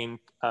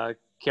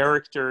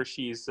character.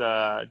 She's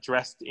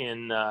dressed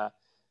in.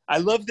 I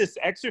love this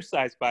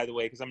exercise, by the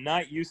way, because I'm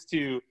not used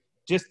to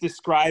just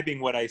describing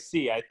what I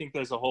see. I think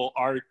there's a whole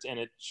art, and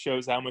it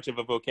shows how much of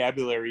a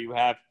vocabulary you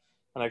have.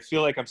 And I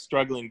feel like I'm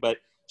struggling, but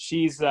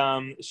she's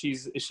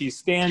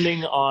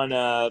standing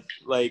on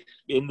like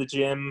in the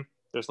gym.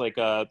 There's like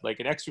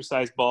an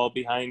exercise ball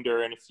behind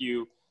her and a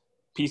few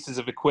pieces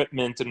of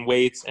equipment and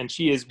weights, and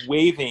she is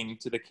waving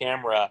to the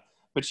camera.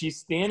 But she's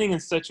standing in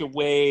such a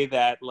way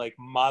that like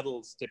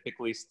models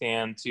typically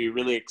stand, to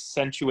really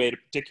accentuate a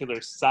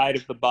particular side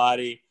of the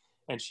body.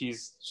 And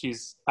she's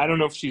I don't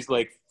know if she's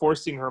like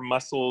forcing her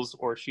muscles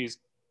or she's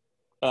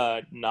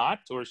not,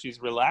 or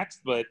she's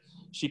relaxed, but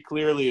she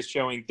clearly is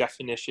showing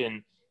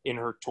definition in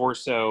her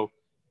torso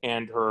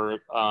and her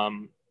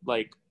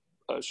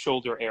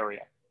shoulder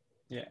area.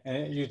 Yeah,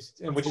 and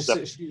would you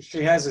say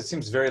she has, it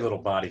seems, very little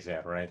body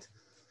fat, right?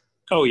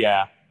 Oh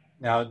yeah.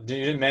 Now, you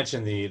didn't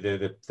mention the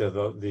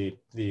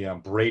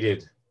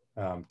braided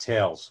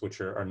tails, which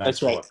are nice.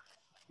 That's right.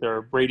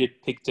 They're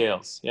braided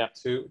pigtails. Yeah.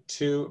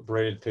 Two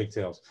braided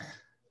pigtails.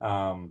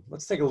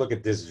 Let's take a look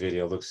at this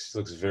video.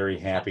 Looks very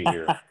happy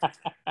here.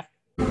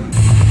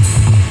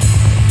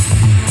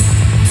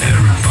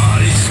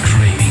 Everybody's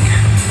screaming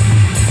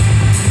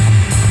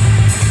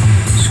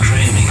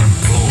and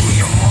blowing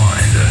your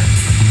mind.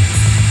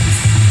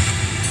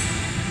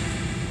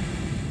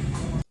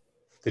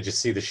 Did you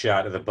see the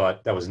shot of the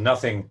butt? That was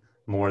nothing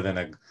more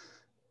than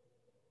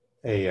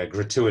a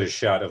gratuitous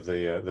shot of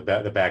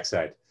the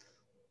backside.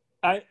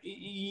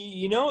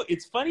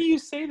 It's funny you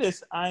say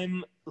this.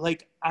 I'm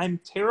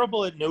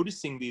terrible at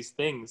noticing these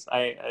things.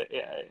 I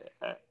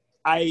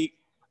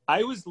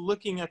was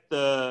looking at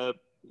the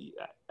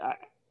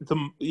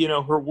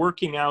her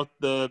working out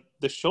the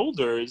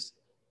shoulders,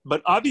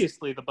 but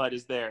obviously the butt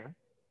is there.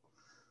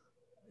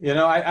 You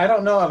know, I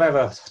don't know if I have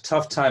a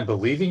tough time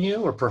believing you,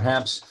 or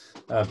perhaps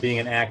being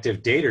an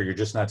active dater, you're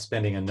just not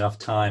spending enough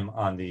time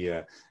on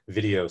the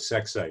video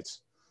sex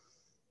sites.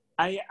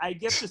 I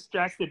get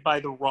distracted by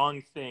the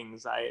wrong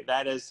things.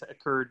 That has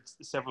occurred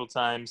several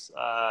times.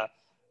 I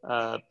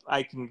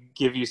can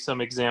give you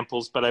some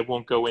examples, but I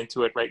won't go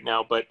into it right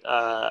now. But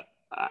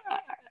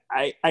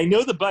I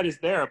know the butt is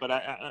there, but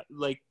I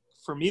like,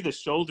 for me, the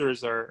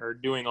shoulders are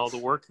doing all the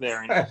work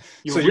there. And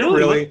so you're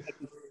really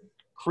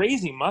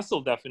crazy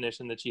muscle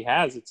definition that she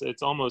has.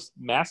 It's almost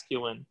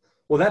masculine.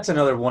 Well, that's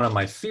another one of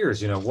my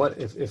fears. You know, what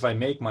if I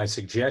make my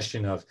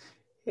suggestion of,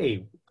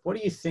 hey, what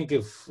do you think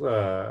if,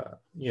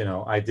 you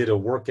know, I did a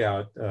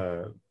workout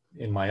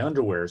in my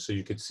underwear so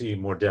you could see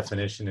more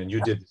definition, and you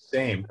did the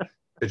same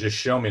to just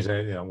show me,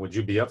 say, you know, would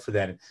you be up for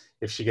that? And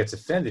if she gets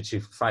offended, she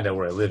find out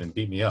where I live and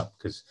beat me up,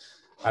 because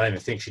I don't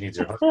even think she needs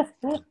her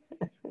husband.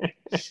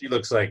 She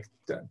looks like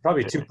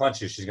probably 2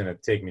 punches, she's going to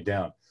take me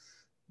down.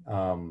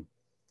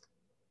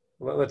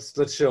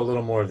 Let's show a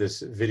little more of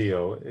this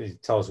video.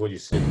 Tell us what you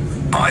see.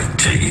 I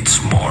take it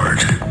smart.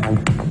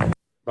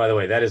 By the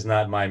way, that is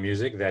not my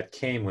music. That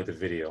came with the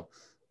video.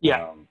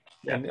 Yeah.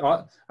 And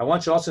I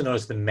want you to also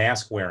notice the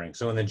mask wearing.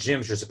 So in the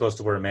gyms, you're supposed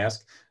to wear a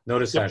mask.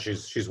 Notice how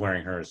she's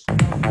wearing hers.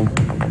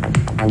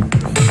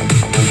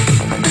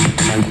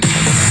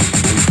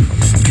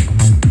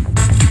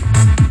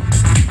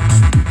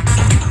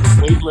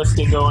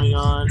 Weightlifting going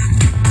on.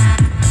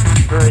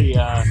 Very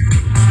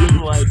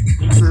gym-like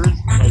sneakers,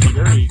 like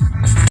very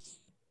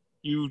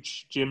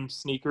huge gym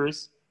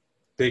sneakers.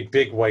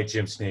 Big white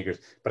gym sneakers.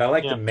 But I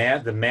like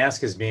the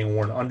mask is being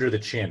worn under the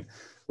chin,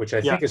 which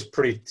I think is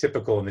pretty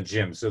typical in the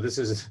gym. So this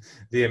is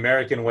the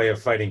American way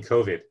of fighting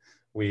COVID.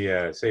 We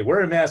say,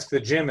 wear a mask to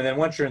the gym, and then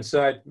once you're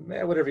inside,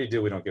 whatever you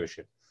do, we don't give a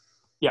shit.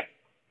 Yeah.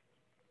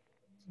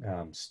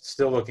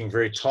 Still looking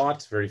very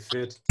taut, very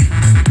fit.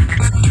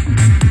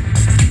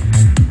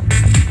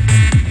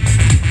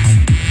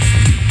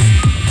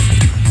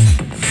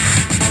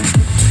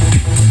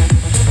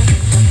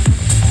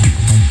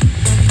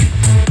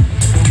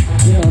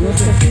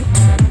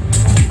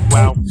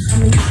 Wow.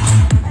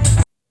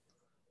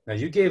 Now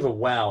you gave a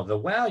wow. The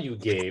wow you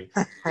gave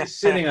is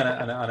sitting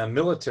on a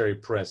military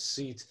press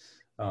seat,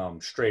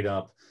 straight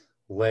up.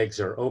 Legs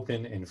are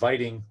open,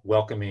 inviting,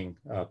 welcoming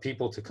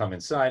people to come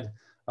inside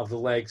of the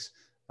legs.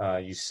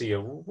 You see a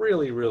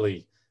really,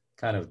 really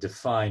kind of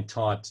defined,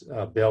 taut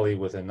belly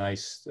with a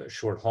nice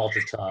short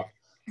halter top.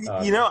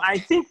 You know, I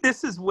think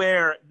this is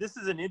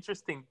an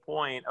interesting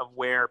point of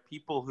where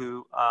people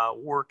who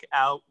work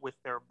out with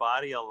their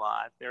body a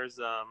lot,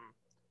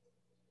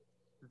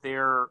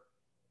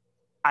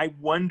 I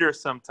wonder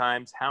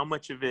sometimes how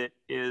much of it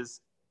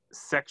is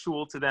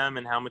sexual to them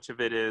and how much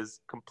of it is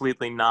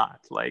completely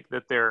not, like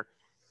that they're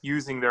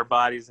using their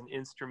body as an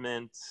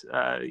instrument,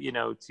 you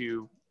know,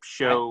 to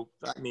show.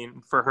 I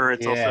mean, for her,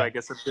 it's also, I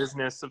guess, a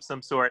business of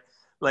some sort.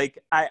 Like,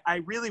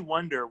 I really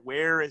wonder,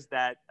 where is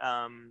that?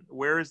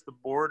 Where is the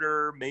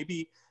border?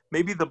 Maybe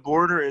the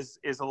border is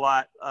a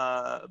lot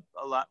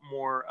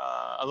more,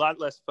 a lot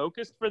less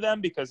focused for them,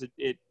 because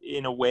it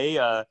in a way,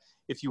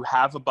 if you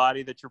have a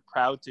body that you're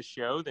proud to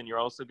show, then you're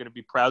also going to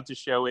be proud to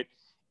show it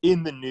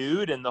in the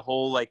nude, and the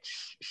whole like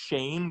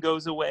shame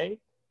goes away.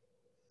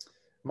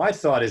 My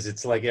thought is,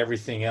 it's like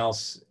everything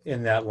else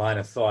in that line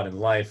of thought in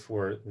life,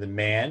 where the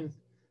man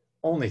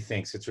only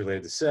thinks it's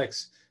related to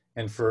sex,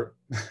 and for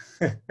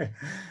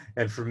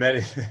many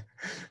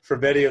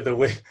of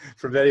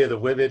the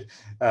women,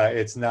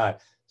 it's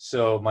not.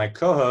 So my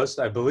co-host,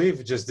 I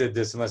believe, just did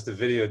this, unless the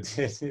video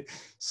did.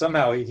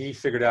 Somehow he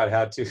figured out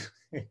how to.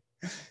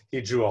 He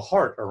drew a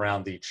heart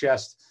around the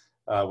chest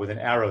with an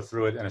arrow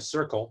through it and a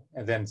circle,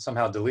 and then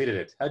somehow deleted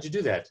it. How'd you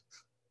do that?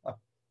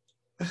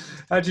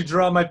 How'd you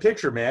draw my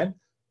picture, man?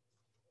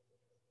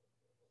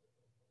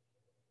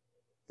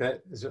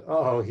 That is,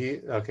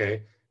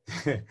 okay.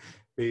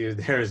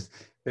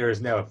 There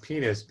is now a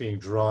penis being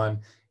drawn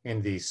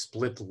in the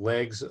split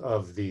legs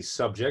of the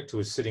subject, who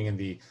is sitting in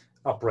the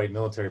upright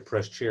military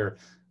press chair,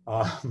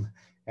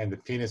 and the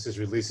penis is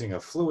releasing a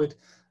fluid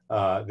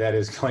that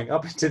is going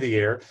up into the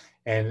air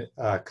and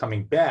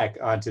coming back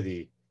onto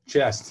the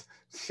chest.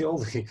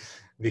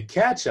 The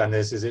catch on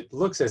this is, it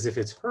looks as if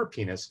it's her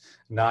penis,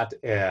 not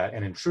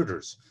an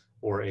intruder's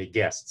or a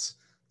guest's.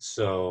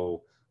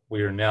 So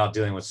we are now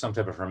dealing with some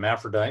type of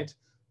hermaphrodite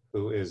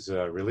who is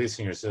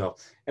releasing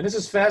herself. And this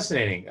is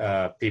fascinating,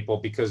 people,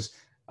 because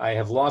I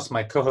have lost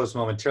my co-host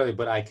momentarily,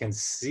 but I can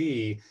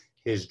see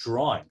his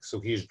drawing. So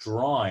he's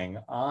drawing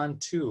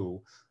onto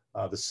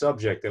the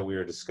subject that we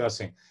are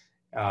discussing.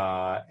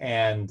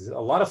 And a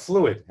lot of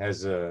fluid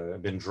has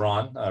been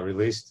drawn,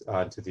 released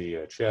onto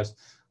the chest.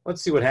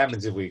 Let's see what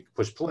happens if we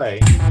push play.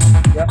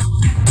 Yep.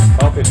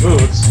 Oh, it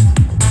moves.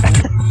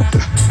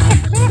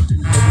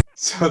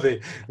 So the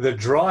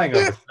drawing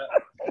of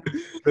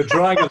the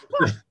drawing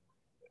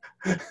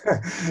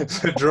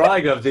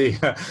of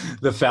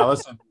the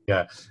phallus, and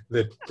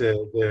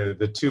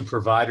the two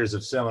providers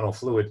of seminal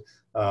fluid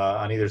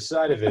on either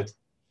side of it,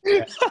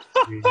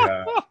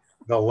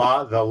 the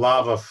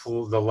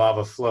the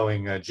lava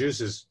flowing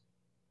juices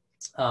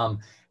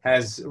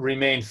has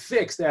remained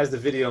fixed as the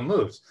video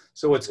moves.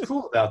 So what's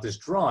cool about this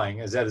drawing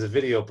is that as the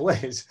video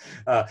plays,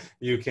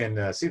 you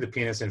can see the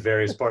penis in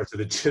various parts of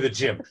the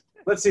gym.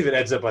 Let's see if it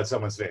ends up on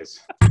someone's face.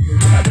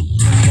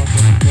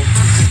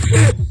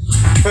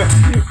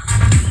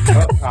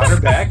 Oh, on her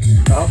back.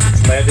 Oh,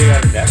 it's landing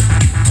on her neck.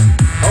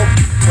 Oh,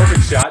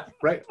 perfect shot.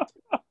 Right.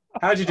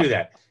 How'd you do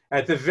that?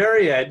 At the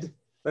very end,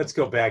 let's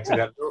go back to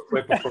that real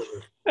quick before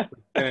we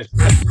finish.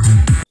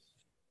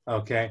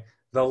 Okay.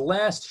 The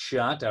last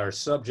shot, our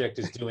subject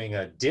is doing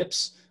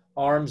dips,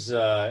 arms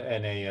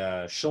and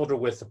a shoulder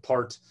width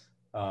apart,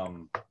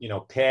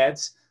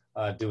 pads,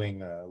 lifting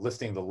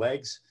the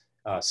legs,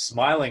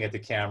 smiling at the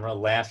camera,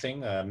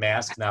 laughing,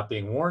 mask not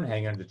being worn,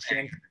 hanging under the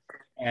chin.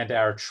 And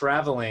our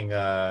traveling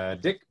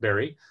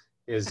Dickberry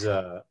is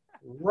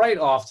right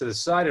off to the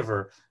side of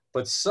her,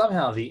 but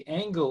somehow the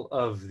angle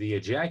of the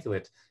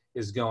ejaculate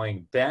is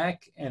going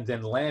back and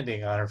then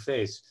landing on her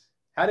face.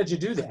 How did you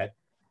do that?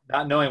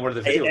 Not knowing where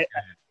the video was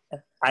at.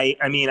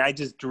 I mean, I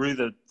just drew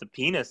the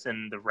penis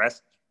and the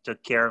rest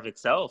took care of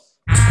itself.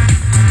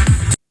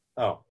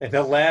 Oh, and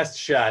the last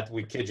shot,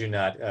 we kid you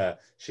not,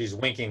 she's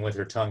winking with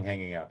her tongue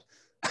hanging out.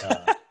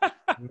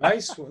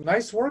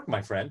 Nice work,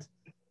 my friend.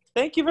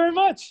 Thank you very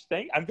much.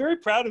 I'm very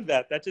proud of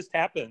that. That just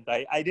happened.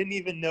 I didn't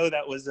even know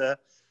that was a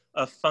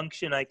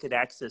function I could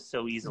access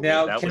so easily.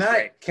 Now,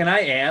 can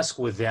I ask,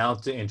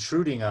 without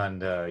intruding on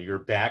your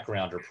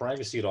background or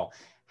privacy at all,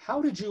 how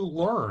did you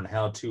learn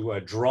how to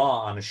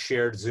draw on a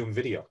shared Zoom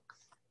video?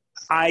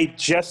 I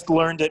just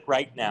learned it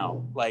right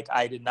now. Like,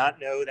 I did not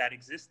know that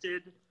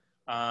existed.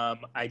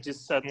 I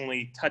just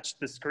suddenly touched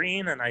the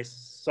screen and I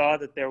saw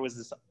that there was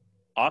this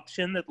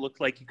option that looked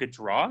like you could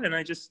draw, and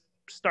I just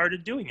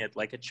started doing it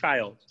like a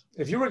child.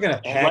 If you were going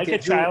to package, like a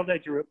child, I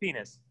drew a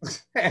penis.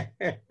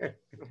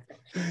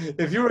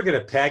 If you were going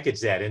to package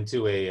that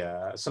into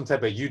some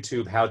type of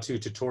YouTube how-to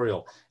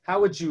tutorial, how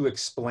would you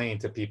explain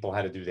to people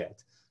how to do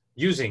that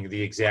using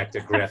the exact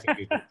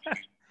graphic?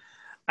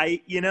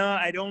 I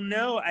don't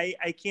know.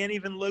 I can't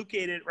even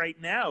locate it right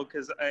now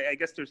because I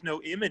guess there's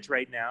no image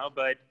right now,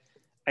 but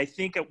I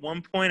think at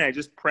one point I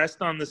just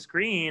pressed on the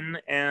screen,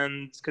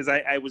 and because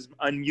I was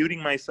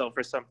unmuting myself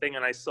or something,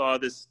 and I saw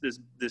this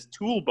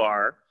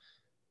toolbar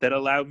that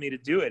allowed me to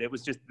do it. It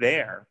was just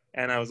there,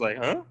 and I was like,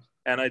 huh?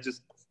 And I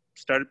just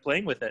started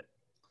playing with it.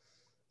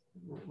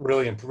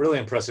 Really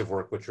impressive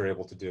work what you're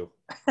able to do.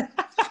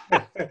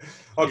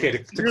 Okay,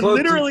 to you're close,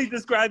 literally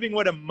describing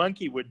what a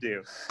monkey would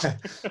do.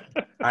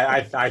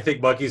 I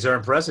think monkeys are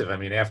impressive. I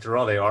mean, after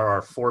all, they are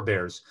our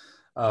forebears.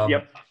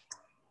 Yep.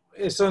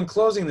 So in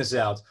closing this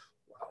out,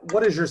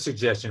 what is your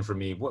suggestion for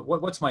me?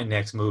 What's my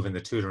next move in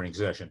the tutoring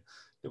session?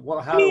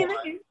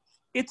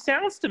 It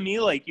sounds to me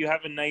like you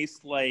have a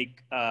nice,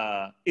 like,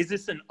 is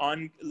this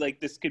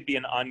this could be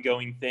an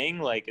ongoing thing?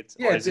 Like it's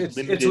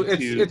limited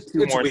to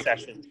two more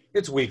sessions?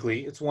 It's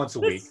weekly. It's once a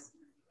week.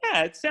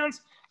 Yeah,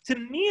 to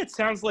me, it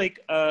sounds like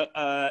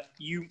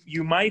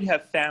you might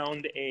have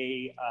found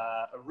a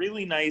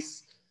really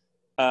nice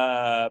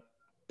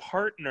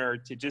partner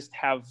to just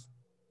have,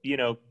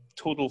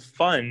 total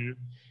fun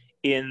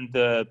in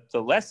the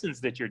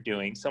lessons that you're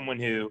doing. Someone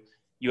who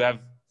you have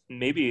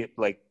maybe,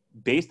 like,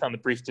 based on the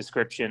brief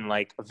description,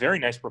 like a very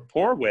nice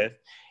rapport with,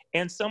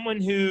 and someone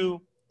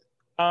who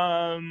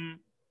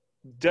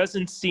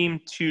doesn't seem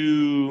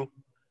to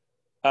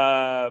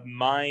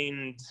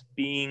mind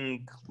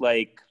being,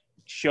 like,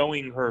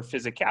 showing her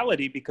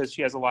physicality because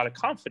she has a lot of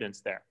confidence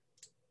there.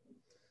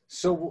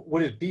 So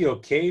would it be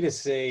okay to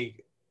say,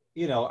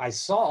 I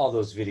saw all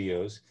those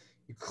videos,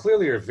 you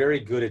clearly are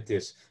very good at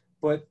this,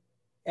 but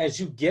as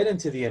you get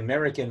into the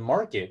American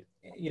market,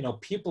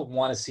 people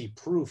want to see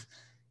proof.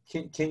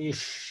 Can you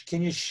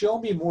show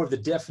me more of the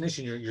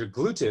definition? Your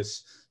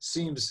gluteus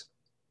seems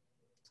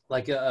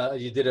like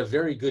you did a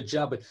very good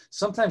job, but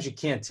sometimes you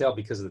can't tell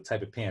because of the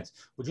type of pants.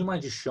 Would you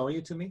mind just showing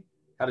it to me?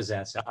 How does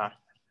that sound?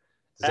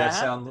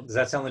 Does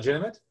that sound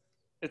legitimate?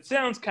 It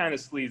sounds kind of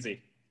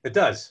sleazy. It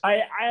does.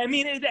 I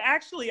mean, it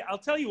actually, I'll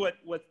tell you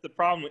what's the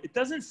problem. It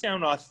doesn't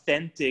sound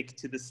authentic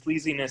to the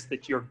sleaziness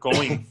that you're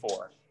going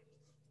for.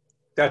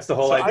 That's the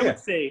whole idea. I would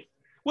say,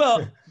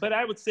 but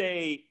I would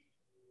say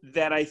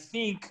that I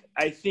think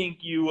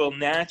you will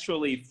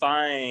naturally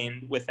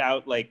find,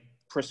 without, like,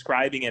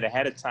 prescribing it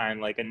ahead of time,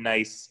 like a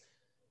nice,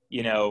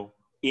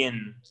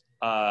 in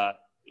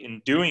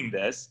doing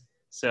this.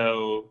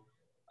 So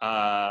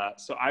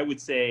I would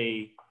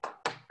say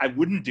I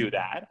wouldn't do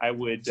that. I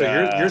would.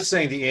 So you're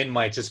saying the in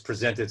might just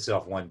present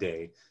itself one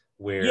day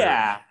where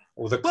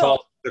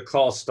the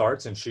call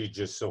starts and she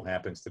just so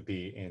happens to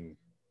be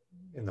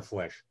in the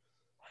flesh.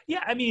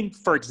 Yeah, I mean,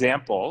 for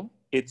example,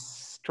 it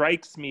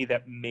strikes me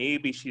that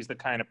maybe she's the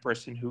kind of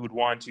person who would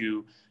want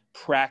to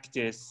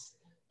practice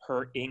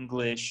her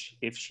English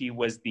if she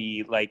was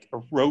the, like,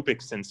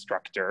 aerobics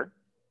instructor.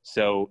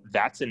 So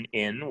that's an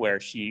in where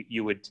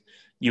you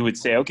would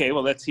say, okay,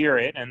 well, let's hear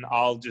it, and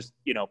I'll just,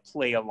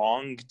 play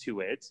along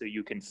to it so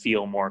you can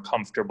feel more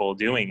comfortable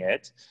doing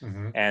it.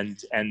 Mm-hmm.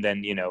 And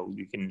then,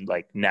 you can,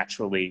 like,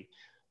 naturally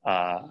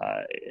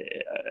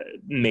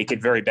make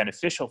it very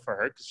beneficial for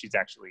her because she's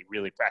actually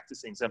really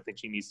practicing something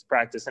she needs to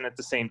practice. And at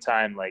the same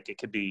time, like, it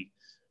could be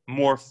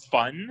more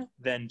fun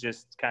than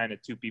just kind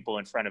of two people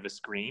in front of a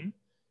screen.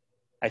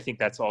 I think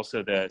that's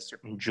also the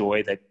certain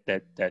joy that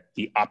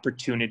the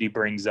opportunity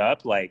brings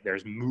up. Like,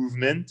 there's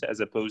movement as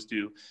opposed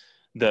to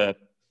the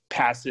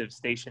passive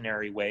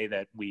stationary way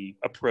that we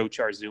approach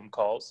our Zoom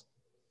calls.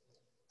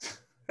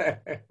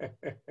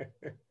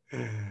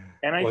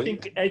 And I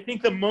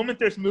think the moment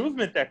there's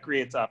movement, that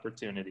creates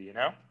opportunity, you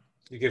know?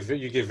 You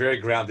give very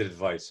grounded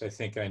advice. I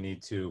think I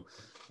need to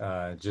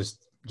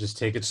just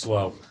take it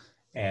slow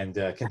and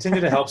continue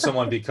to help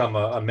someone become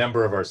a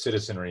member of our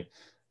citizenry.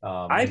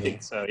 I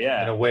think so,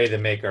 yeah. In a way to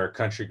make our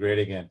country great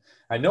again.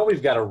 I know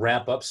we've got to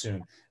wrap up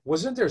soon.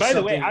 Wasn't there By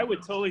something... the way, I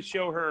would totally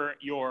show her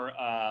your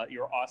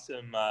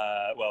awesome,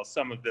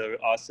 some of the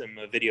awesome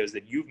videos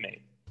that you've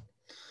made.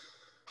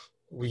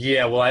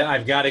 Yeah, well,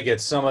 I've got to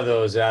get some of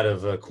those out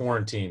of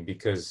quarantine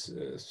because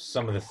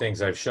some of the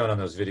things I've shown on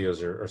those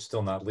videos are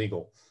still not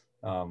legal.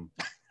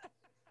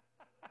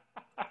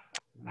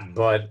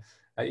 But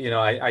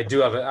I do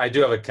have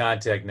a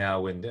contact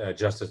now in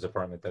Justice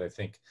Department that I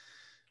think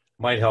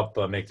might help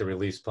make the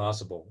release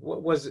possible.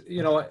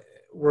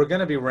 We're going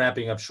to be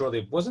wrapping up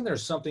shortly. Wasn't there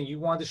something you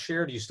wanted to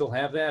share? Do you still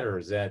have that, or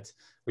is that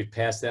we've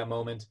passed that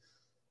moment?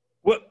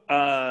 What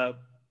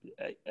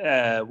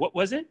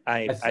was it?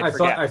 I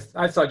forgot.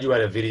 I thought you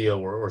had a video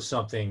or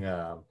something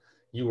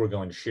you were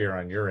going to share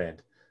on your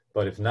end,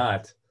 but if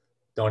not,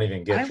 don't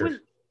even get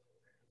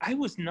I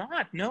was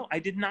not. No, I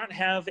did not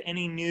have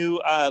any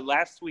new.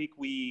 Last week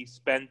we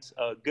spent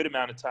a good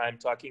amount of time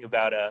talking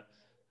about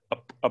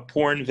a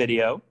porn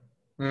video.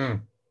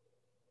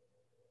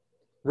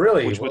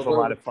 Really? Which was a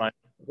lot of fun.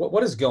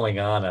 What is going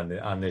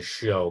on this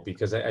show?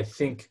 Because I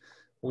think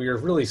we are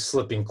really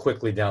slipping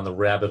quickly down the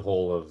rabbit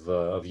hole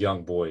of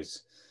young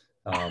boys.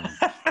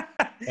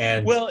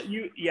 And well,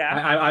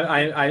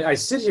 I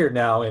sit here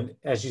now, and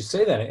as you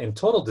say that, in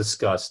total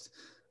disgust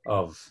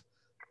of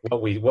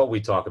what we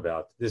talk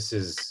about. This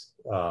is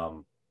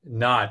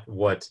not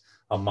what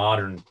a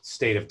modern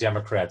state of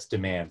Democrats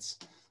demands.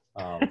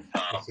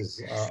 This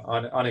is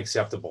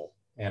unacceptable.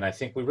 And I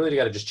think we really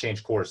got to just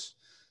change course.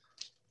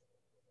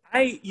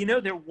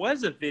 There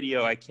was a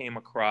video I came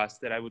across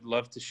that I would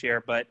love to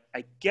share, but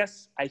I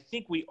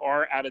think we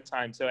are out of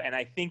time. So, and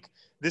I think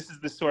this is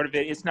the sort of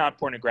it's not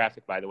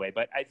pornographic, by the way,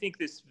 but I think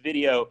this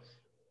video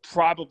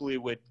probably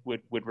would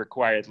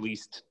require at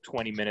least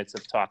 20 minutes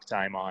of talk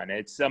time on.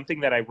 It's something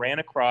that I ran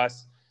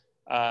across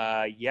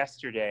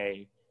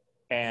yesterday,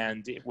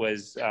 and it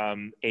was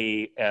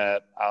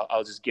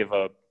I'll just give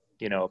a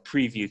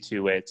preview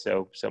to it.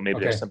 So maybe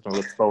there's something to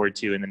look forward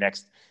to in the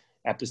next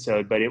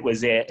episode. But it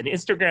was an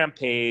Instagram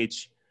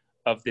page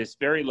of this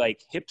very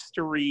like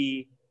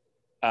hipstery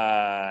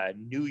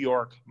New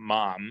York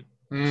mom.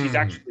 She's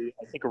actually,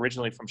 I think,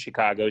 originally from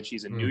Chicago.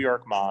 She's a New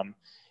York mom,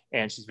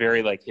 and she's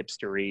very like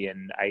hipstery,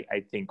 and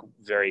I think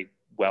very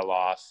well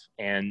off.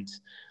 And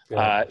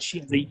she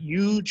has a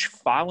huge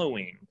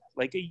following,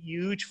 like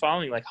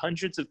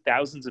hundreds of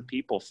thousands of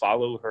people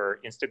follow her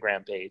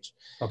Instagram page.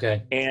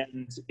 Okay.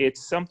 And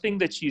it's something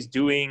that she's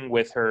doing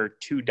with her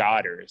two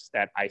daughters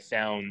that I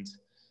found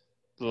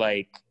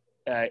like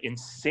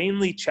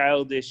insanely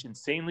childish,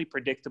 insanely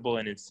predictable,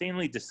 and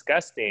insanely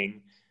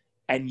disgusting.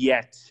 And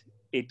yet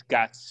it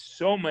got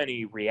so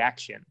many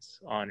reactions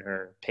on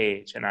her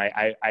page. And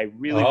I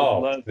really would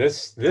love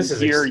to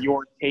hear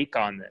your take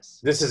on this.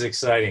 This is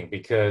exciting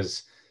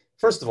because,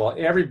 first of all,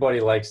 everybody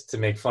likes to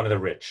make fun of the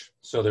rich.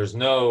 So there's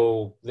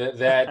no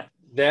that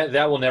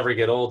will never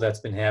get old.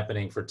 That's been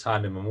happening for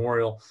time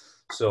immemorial.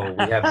 So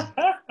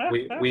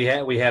we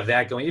have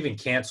that going. Even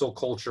cancel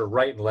culture,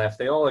 right and left,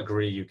 they all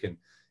agree you can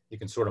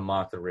sort of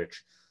mock the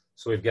rich.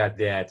 So we've got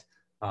that.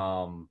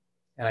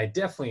 And I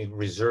definitely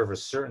reserve a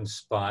certain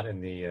spot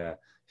in the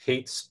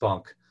hate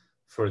spunk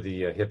for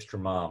the hipster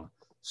mom.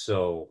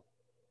 So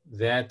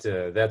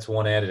that's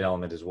one added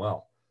element as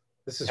well.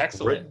 This is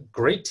excellent.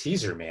 Great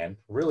teaser, man.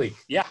 Really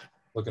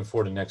looking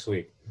forward to next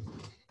week.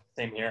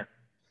 Same here.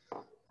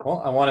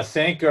 Well, I want to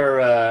thank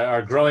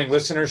our growing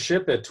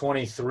listenership at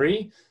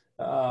 23.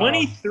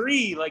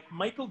 23, like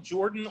Michael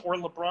Jordan or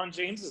LeBron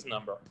James's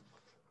number.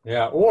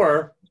 Yeah,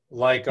 or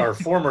like our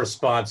former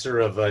sponsor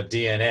of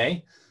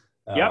DNA.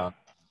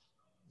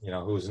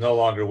 Who's no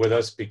longer with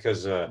us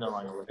because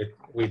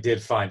we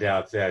did find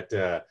out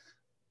that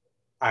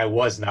I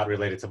was not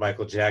related to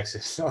Michael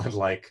Jackson.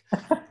 Unlike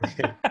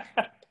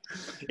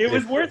it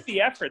was worth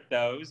the effort,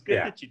 though. It was good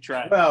that you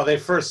tried. Well, they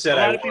first said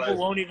a lot of people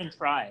won't even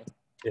try.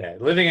 Yeah,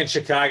 living in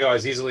Chicago, I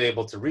was easily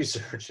able to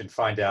research and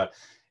find out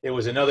it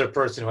was another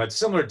person who had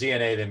similar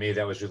DNA than me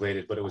that was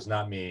related, but it was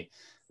not me.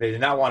 They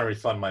did not want to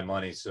refund my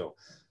money, so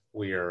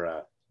we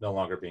are no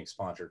longer being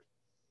sponsored.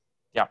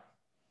 Yeah.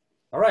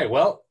 All right.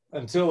 Well,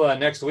 until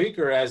next week,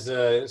 or as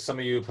some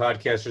of you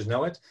podcasters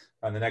know it,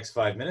 on the next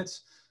 5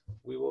 minutes,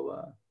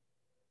 we'll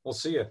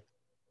see you.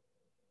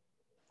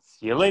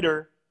 See you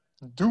later.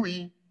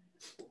 Dewey.